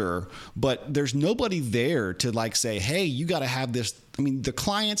structure, but there's nobody there to say, hey, you got to have this. I mean, the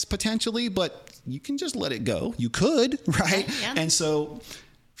clients potentially, but you can just let it go. You could, right? Yeah. And so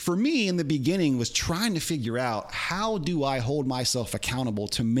for me in the beginning was trying to figure out, how do I hold myself accountable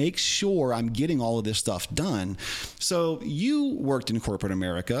to make sure I'm getting all of this stuff done? So you worked in corporate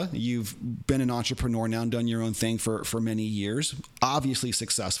America. You've been an entrepreneur now and done your own thing for many years, obviously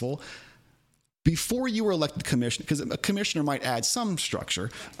successful. Before you were elected commissioner, because a commissioner might add some structure,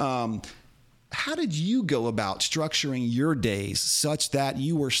 how did you go about structuring your days such that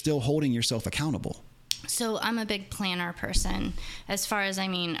you were still holding yourself accountable? So I'm a big planner person, as far as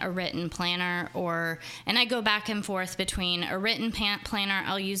a written planner, and I go back and forth between a written planner.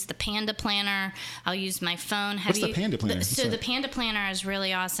 I'll use the Panda planner. I'll use my phone. What's the Panda planner? So the Panda planner is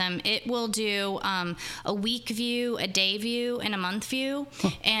really awesome. It will do a week view, a day view, and a month view,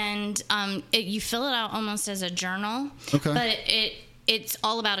 and you fill it out almost as a journal. Okay. But it's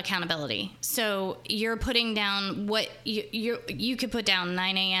all about accountability. So you're putting down what you could put down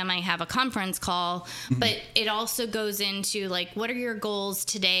 9 a.m. I have a conference call, but it also goes into what are your goals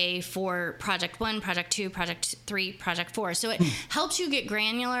today for project 1, project 2, project 3, project 4. So it helps you get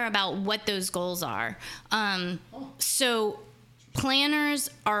granular about what those goals are. So planners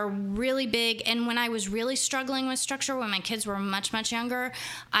are really big. And when I was really struggling with structure, when my kids were much, much younger,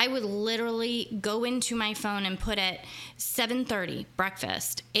 I would literally go into my phone and put at 7:30,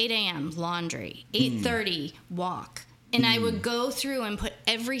 breakfast, 8 a.m., laundry, 8:30, walk, And I would go through and put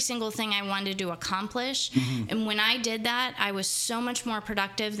every single thing I wanted to accomplish. And when I did that, I was so much more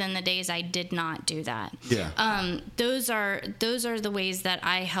productive than the days I did not do that. Yeah. Those are the ways that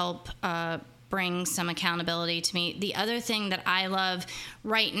I help bring some accountability to me. The other thing that I love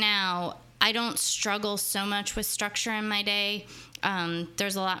right now, I don't struggle so much with structure in my day.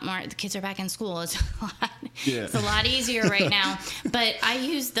 There's a lot more. The kids are back in school. It's a lot easier right now. But I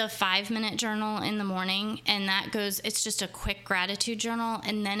use the 5-minute journal in the morning, and it's just a quick gratitude journal.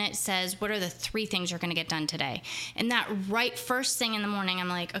 And then it says, what are the 3 things you're going to get done today? And that right first thing in the morning, I'm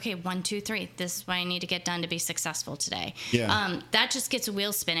like, okay, 1, 2, 3. This is what I need to get done to be successful today. Yeah. That just gets a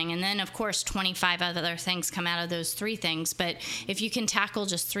wheel spinning. And then, of course, 25 other things come out of those 3 things. But if you can tackle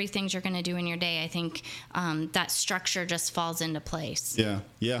just 3 things you're going to do in your day, I think that structure just falls into place.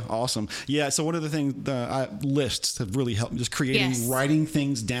 Yeah, awesome. Yeah, so one of the things lists have really helped, just creating, writing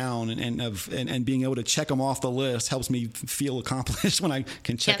things down and being able to check them off the list helps me feel accomplished when I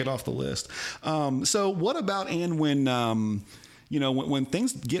can check it off the list. So what about, Ann, when when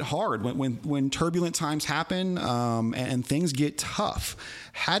things get hard, when turbulent times happen and things get tough,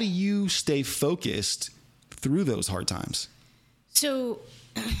 how do you stay focused through those hard times? So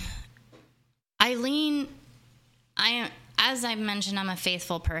as I've mentioned, I'm a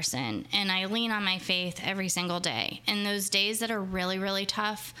faithful person, and I lean on my faith every single day. And those days that are really, really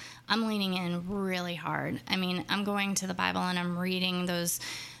tough, I'm leaning in really hard. I mean, I'm going to the Bible and I'm reading those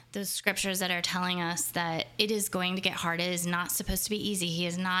scriptures that are telling us that it is going to get hard. It is not supposed to be easy. He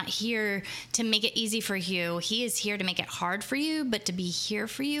is not here to make it easy for you. He is here to make it hard for you, but to be here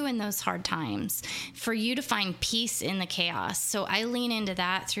for you in those hard times, for you to find peace in the chaos. So I lean into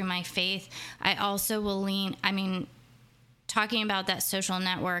that through my faith. I also will talking about that social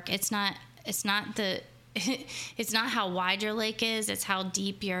network, it's not how wide your lake is, it's how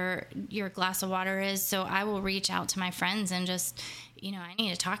deep your glass of water is. So I will reach out to my friends and just, I need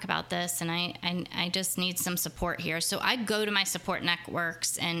to talk about this, and I just need some support here. So I go to my support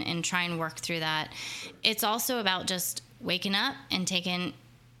networks and try and work through that. It's also about just waking up and taking,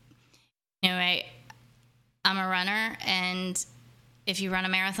 I'm a runner, and if you run a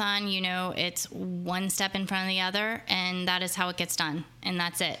marathon, it's one step in front of the other, and that is how it gets done. And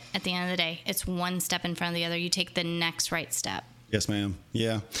that's it. At the end of the day, it's one step in front of the other. You take the next right step. Yes, ma'am.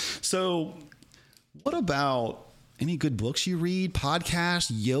 Yeah. So what about any good books you read,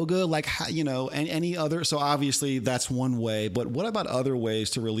 podcasts, yoga, any other? So obviously that's one way, but what about other ways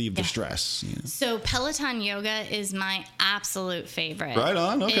to relieve the stress? So Peloton yoga is my absolute favorite. Right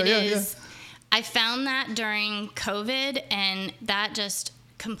on. Okay. Yeah. I found that during COVID, and that just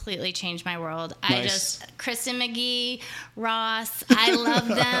completely changed my world. Nice. Kristen McGee, Ross, I love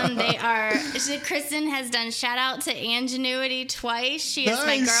them. Kristen has done shout out to Anngenuity twice. She is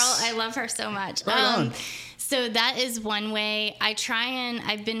my girl. I love her so much. Right on. So that is one way.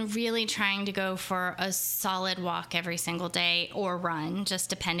 I've been really trying to go for a solid walk every single day, or run, just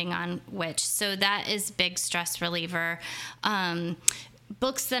depending on which. So that is big stress reliever.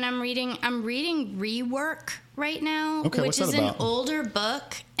 Books that I'm reading Rework right now, which is an older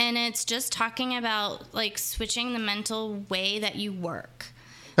book, and it's just talking about switching the mental way that you work.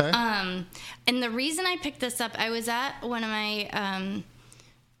 Okay. And the reason I picked this up, I was at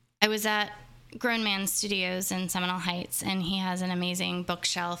Grown Man Studios in Seminole Heights, and he has an amazing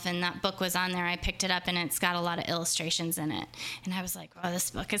bookshelf, and that book was on there. I picked it up, and it's got a lot of illustrations in it, and I was like, oh,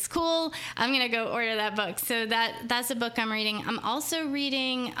 this book is cool. I'm gonna go order that book. So that's a book I'm reading. I'm also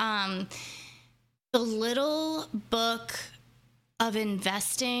reading The Little Book of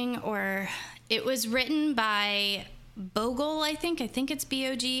Investing, or it was written by Bogle, I think it's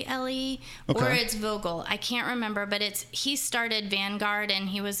Bogle, or it's Vogel. I can't remember, but he started Vanguard, and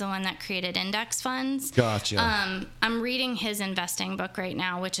he was the one that created index funds. Gotcha. I'm reading his investing book right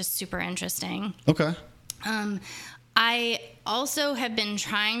now, which is super interesting. Okay. I also have been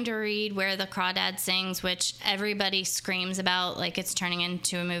trying to read Where the Crawdad Sings, which everybody screams about like it's turning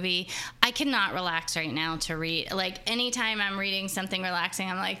into a movie. I cannot relax right now to read. Like, anytime I'm reading something relaxing,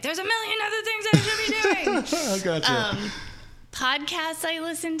 I'm like, there's a million other things I should be doing. I gotcha. Podcasts I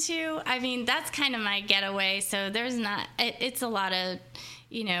listen to, I mean, that's kind of my getaway. So there's not, it's a lot of,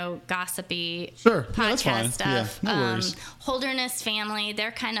 gossipy podcast stuff. Yeah, no worries. Holderness Family,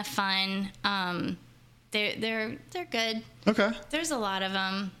 they're kind of fun. They're good. Okay. There's a lot of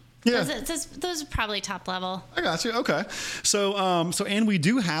them. Yeah. Those are probably top level. I got you. Okay. So Ann, we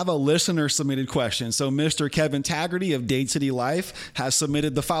do have a listener submitted question. So Mr. Kevin Taggarty of Dade City Life has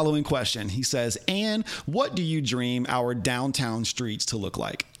submitted the following question. He says, Ann, what do you dream our downtown streets to look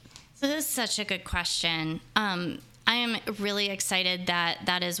like? So this is such a good question. I am really excited that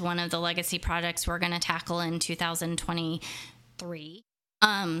that is one of the legacy projects we're going to tackle in 2023.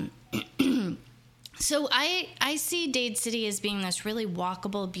 So I see Dade City as being this really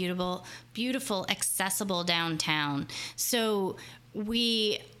walkable, beautiful, accessible downtown. So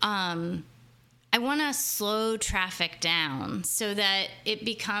I want to slow traffic down so that it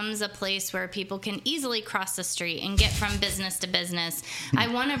becomes a place where people can easily cross the street and get from business to business. I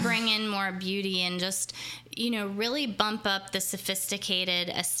want to bring in more beauty and just, really bump up the sophisticated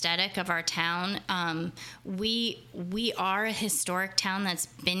aesthetic of our town. We are a historic town that's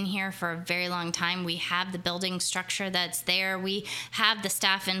been here for a very long time. We have the building structure that's there. We have the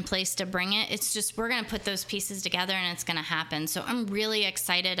staff in place to bring it. It's just we're going to put those pieces together and it's going to happen. So I'm really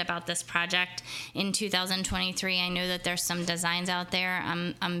excited about this project in 2023. I know that there's some designs out there.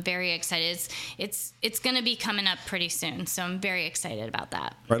 I'm very excited. It's going to be coming up pretty soon. So I'm very excited about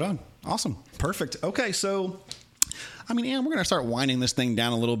that. Right on. Awesome. Perfect. Okay. So, Ann, we're going to start winding this thing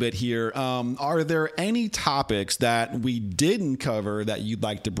down a little bit here. Are there any topics that we didn't cover that you'd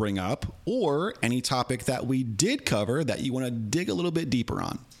like to bring up, or any topic that we did cover that you want to dig a little bit deeper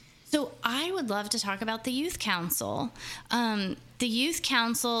on? So I would love to talk about the Youth Council. The Youth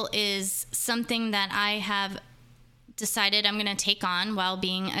Council is something that I have decided I'm going to take on while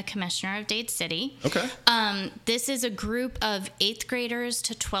being a commissioner of Dade City. Okay. This is a group of 8th graders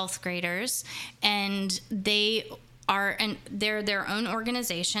to 12th graders, and they're their own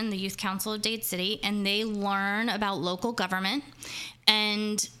organization, the Youth Council of Dade City, and they learn about local government,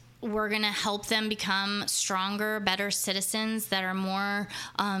 and we're going to help them become stronger, better citizens that are more,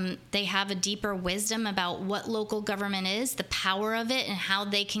 they have a deeper wisdom about what local government is, the power of it, and how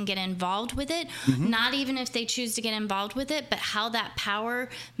they can get involved with it. Mm-hmm. Not even if they choose to get involved with it, but how that power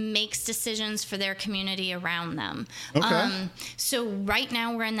makes decisions for their community around them. Okay. So right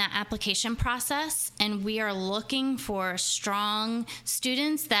now we're in that application process, and we are looking for strong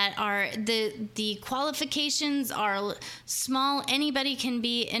students that are, the qualifications are small. Anybody can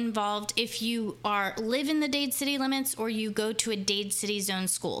be involved if you live in the Dade City limits or you go to a Dade City zone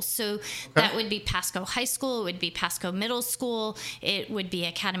school. So that would be Pasco High School, it would be Pasco Middle School, it would be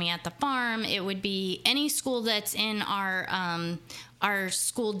Academy at the Farm, it would be any school that's in our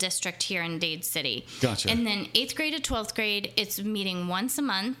school district here in Dade City. Gotcha. And then 8th grade to 12th grade, it's meeting once a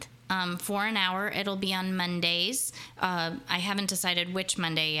month. For an hour. It'll be on Mondays. I haven't decided which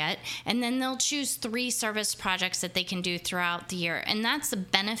Monday yet. And then they'll choose 3 service projects that they can do throughout the year. And that's the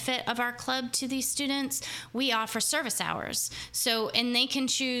benefit of our club to these students. We offer service hours. And they can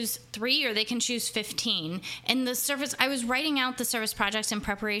choose 3 or they can choose 15. And I was writing out the service projects in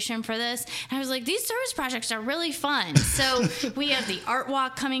preparation for this. And I was like, these service projects are really fun. So we have the Art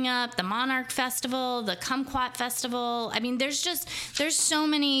Walk coming up, the Monarch Festival, the Kumquat Festival. I mean, there's so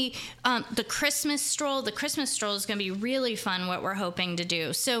many. The Christmas stroll is going to be really fun, what we're hoping to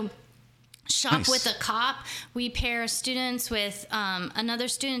do. So shop Nice. with a cop. We pair students with another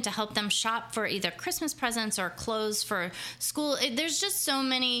student to help them shop for either Christmas presents or clothes for school. There's just so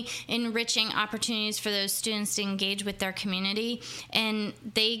many enriching opportunities for those students to engage with their community, and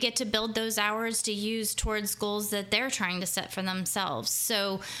they get to build those hours to use towards goals that they're trying to set for themselves.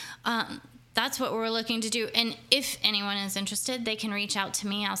 So that's what we're looking to do. And if anyone is interested, they can reach out to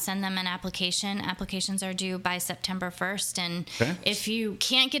me. I'll send them an application. Applications are due by September 1st. And if you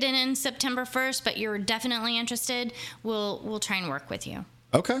can't get it in September 1st, but you're definitely interested, we'll try and work with you.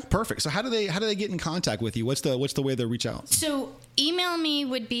 Okay, perfect. So how do they get in contact with you? What's the way they reach out? So email me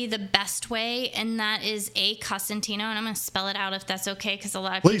would be the best way, and that is A Cosentino, and I'm going to spell it out if that's okay, because a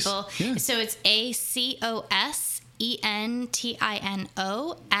lot of people. Yeah. So it's ACOSENTINO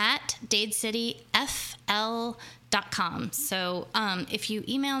at DadeCityFL.com. So if you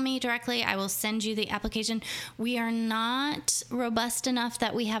email me directly, I will send you the application. We are not robust enough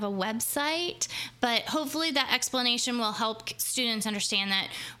that we have a website, but hopefully that explanation will help students understand that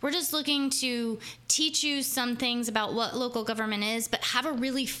we're just looking to teach you some things about what local government is, but have a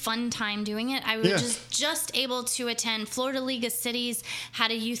really fun time doing it. I was just able to attend Florida League of Cities,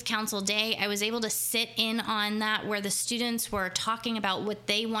 had a youth council day. I was able to sit in on that where the students were talking about what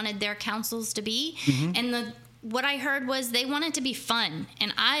they wanted their councils to be. Mm-hmm. And what I heard was they want it to be fun,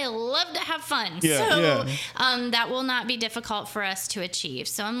 and I love to have fun. That will not be difficult for us to achieve.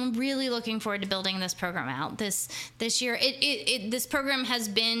 So I'm really looking forward to building this program out this year. This program has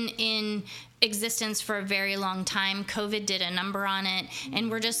been in existence for a very long time. COVID did a number on it, and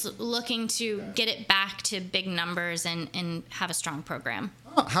we're just looking to get it back to big numbers and have a strong program.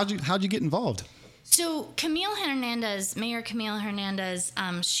 Oh, how'd you get involved? So Mayor Camille Hernandez,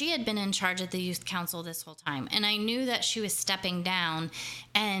 she had been in charge of the youth council this whole time, and I knew that she was stepping down.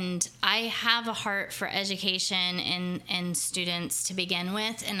 And I have a heart for education and students to begin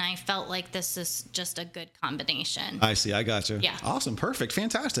with, and I felt like this is just a good combination. I see. I got you. Yeah. Awesome. Perfect.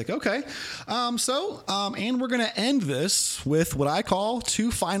 Fantastic. Okay. And we're going to end this with what I call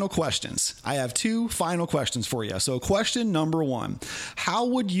 2 final questions. I have 2 final questions for you. So question number 1, how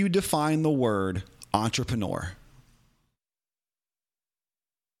would you define the word entrepreneur?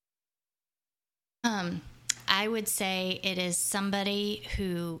 I would say it is somebody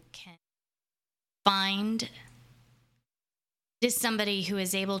who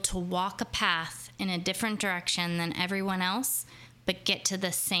is able to walk a path in a different direction than everyone else, but get to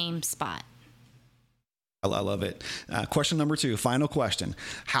the same spot. I love it. Question number 2, final question.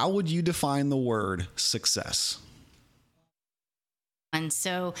 How would you define the word success? And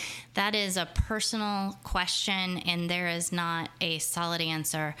so that is a personal question, and there is not a solid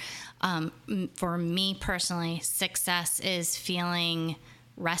answer. For me personally, success is feeling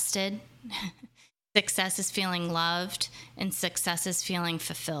rested, success is feeling loved, and success is feeling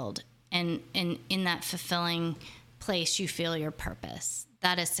fulfilled. And in that fulfilling place, you feel your purpose.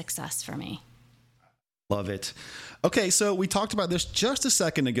 That is success for me. Love it. Okay, so we talked about this just a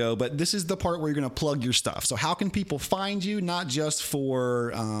second ago, but this is the part where you're going to plug your stuff. So how can people find you, not just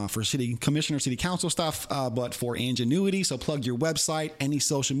for city commissioner, city council stuff, but for Anngenuity? So plug your website, any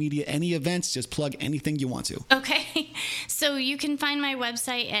social media, any events, just plug anything you want to. Okay, so you can find my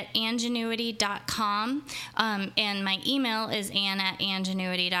website at Anngenuity.com, and my email is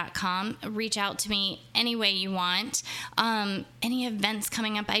ann@Anngenuity.com. Reach out to me any way you want. Any events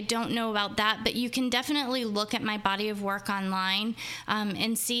coming up, I don't know about that, but you can definitely look at my body of work online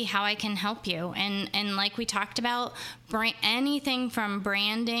and see how I can help you. And like we talked about, anything from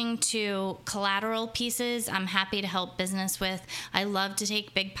branding to collateral pieces, I'm happy to help business with. I love to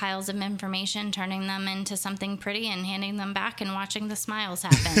take big piles of information, turning them into something pretty and handing them back and watching the smiles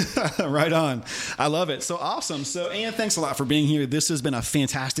happen. Right on. I love it. So awesome. So Ann, thanks a lot for being here. This has been a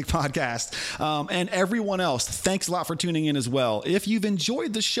fantastic podcast. And everyone else, thanks a lot for tuning in as well. If you've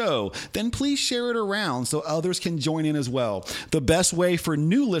enjoyed the show, then please share it around so others can join in as well. The best way for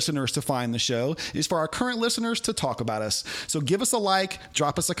new listeners to find the show is for our current listeners to talk about us. So give us a like,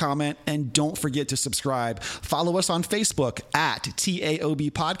 drop us a comment, and don't forget to subscribe. Follow us on Facebook at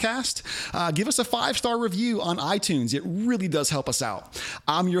TAOB Podcast. Give us a 5-star review on iTunes. It really does help us out.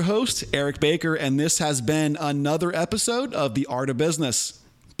 I'm your host, Eric Baker, and this has been another episode of The Art of Business.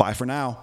 Bye for now.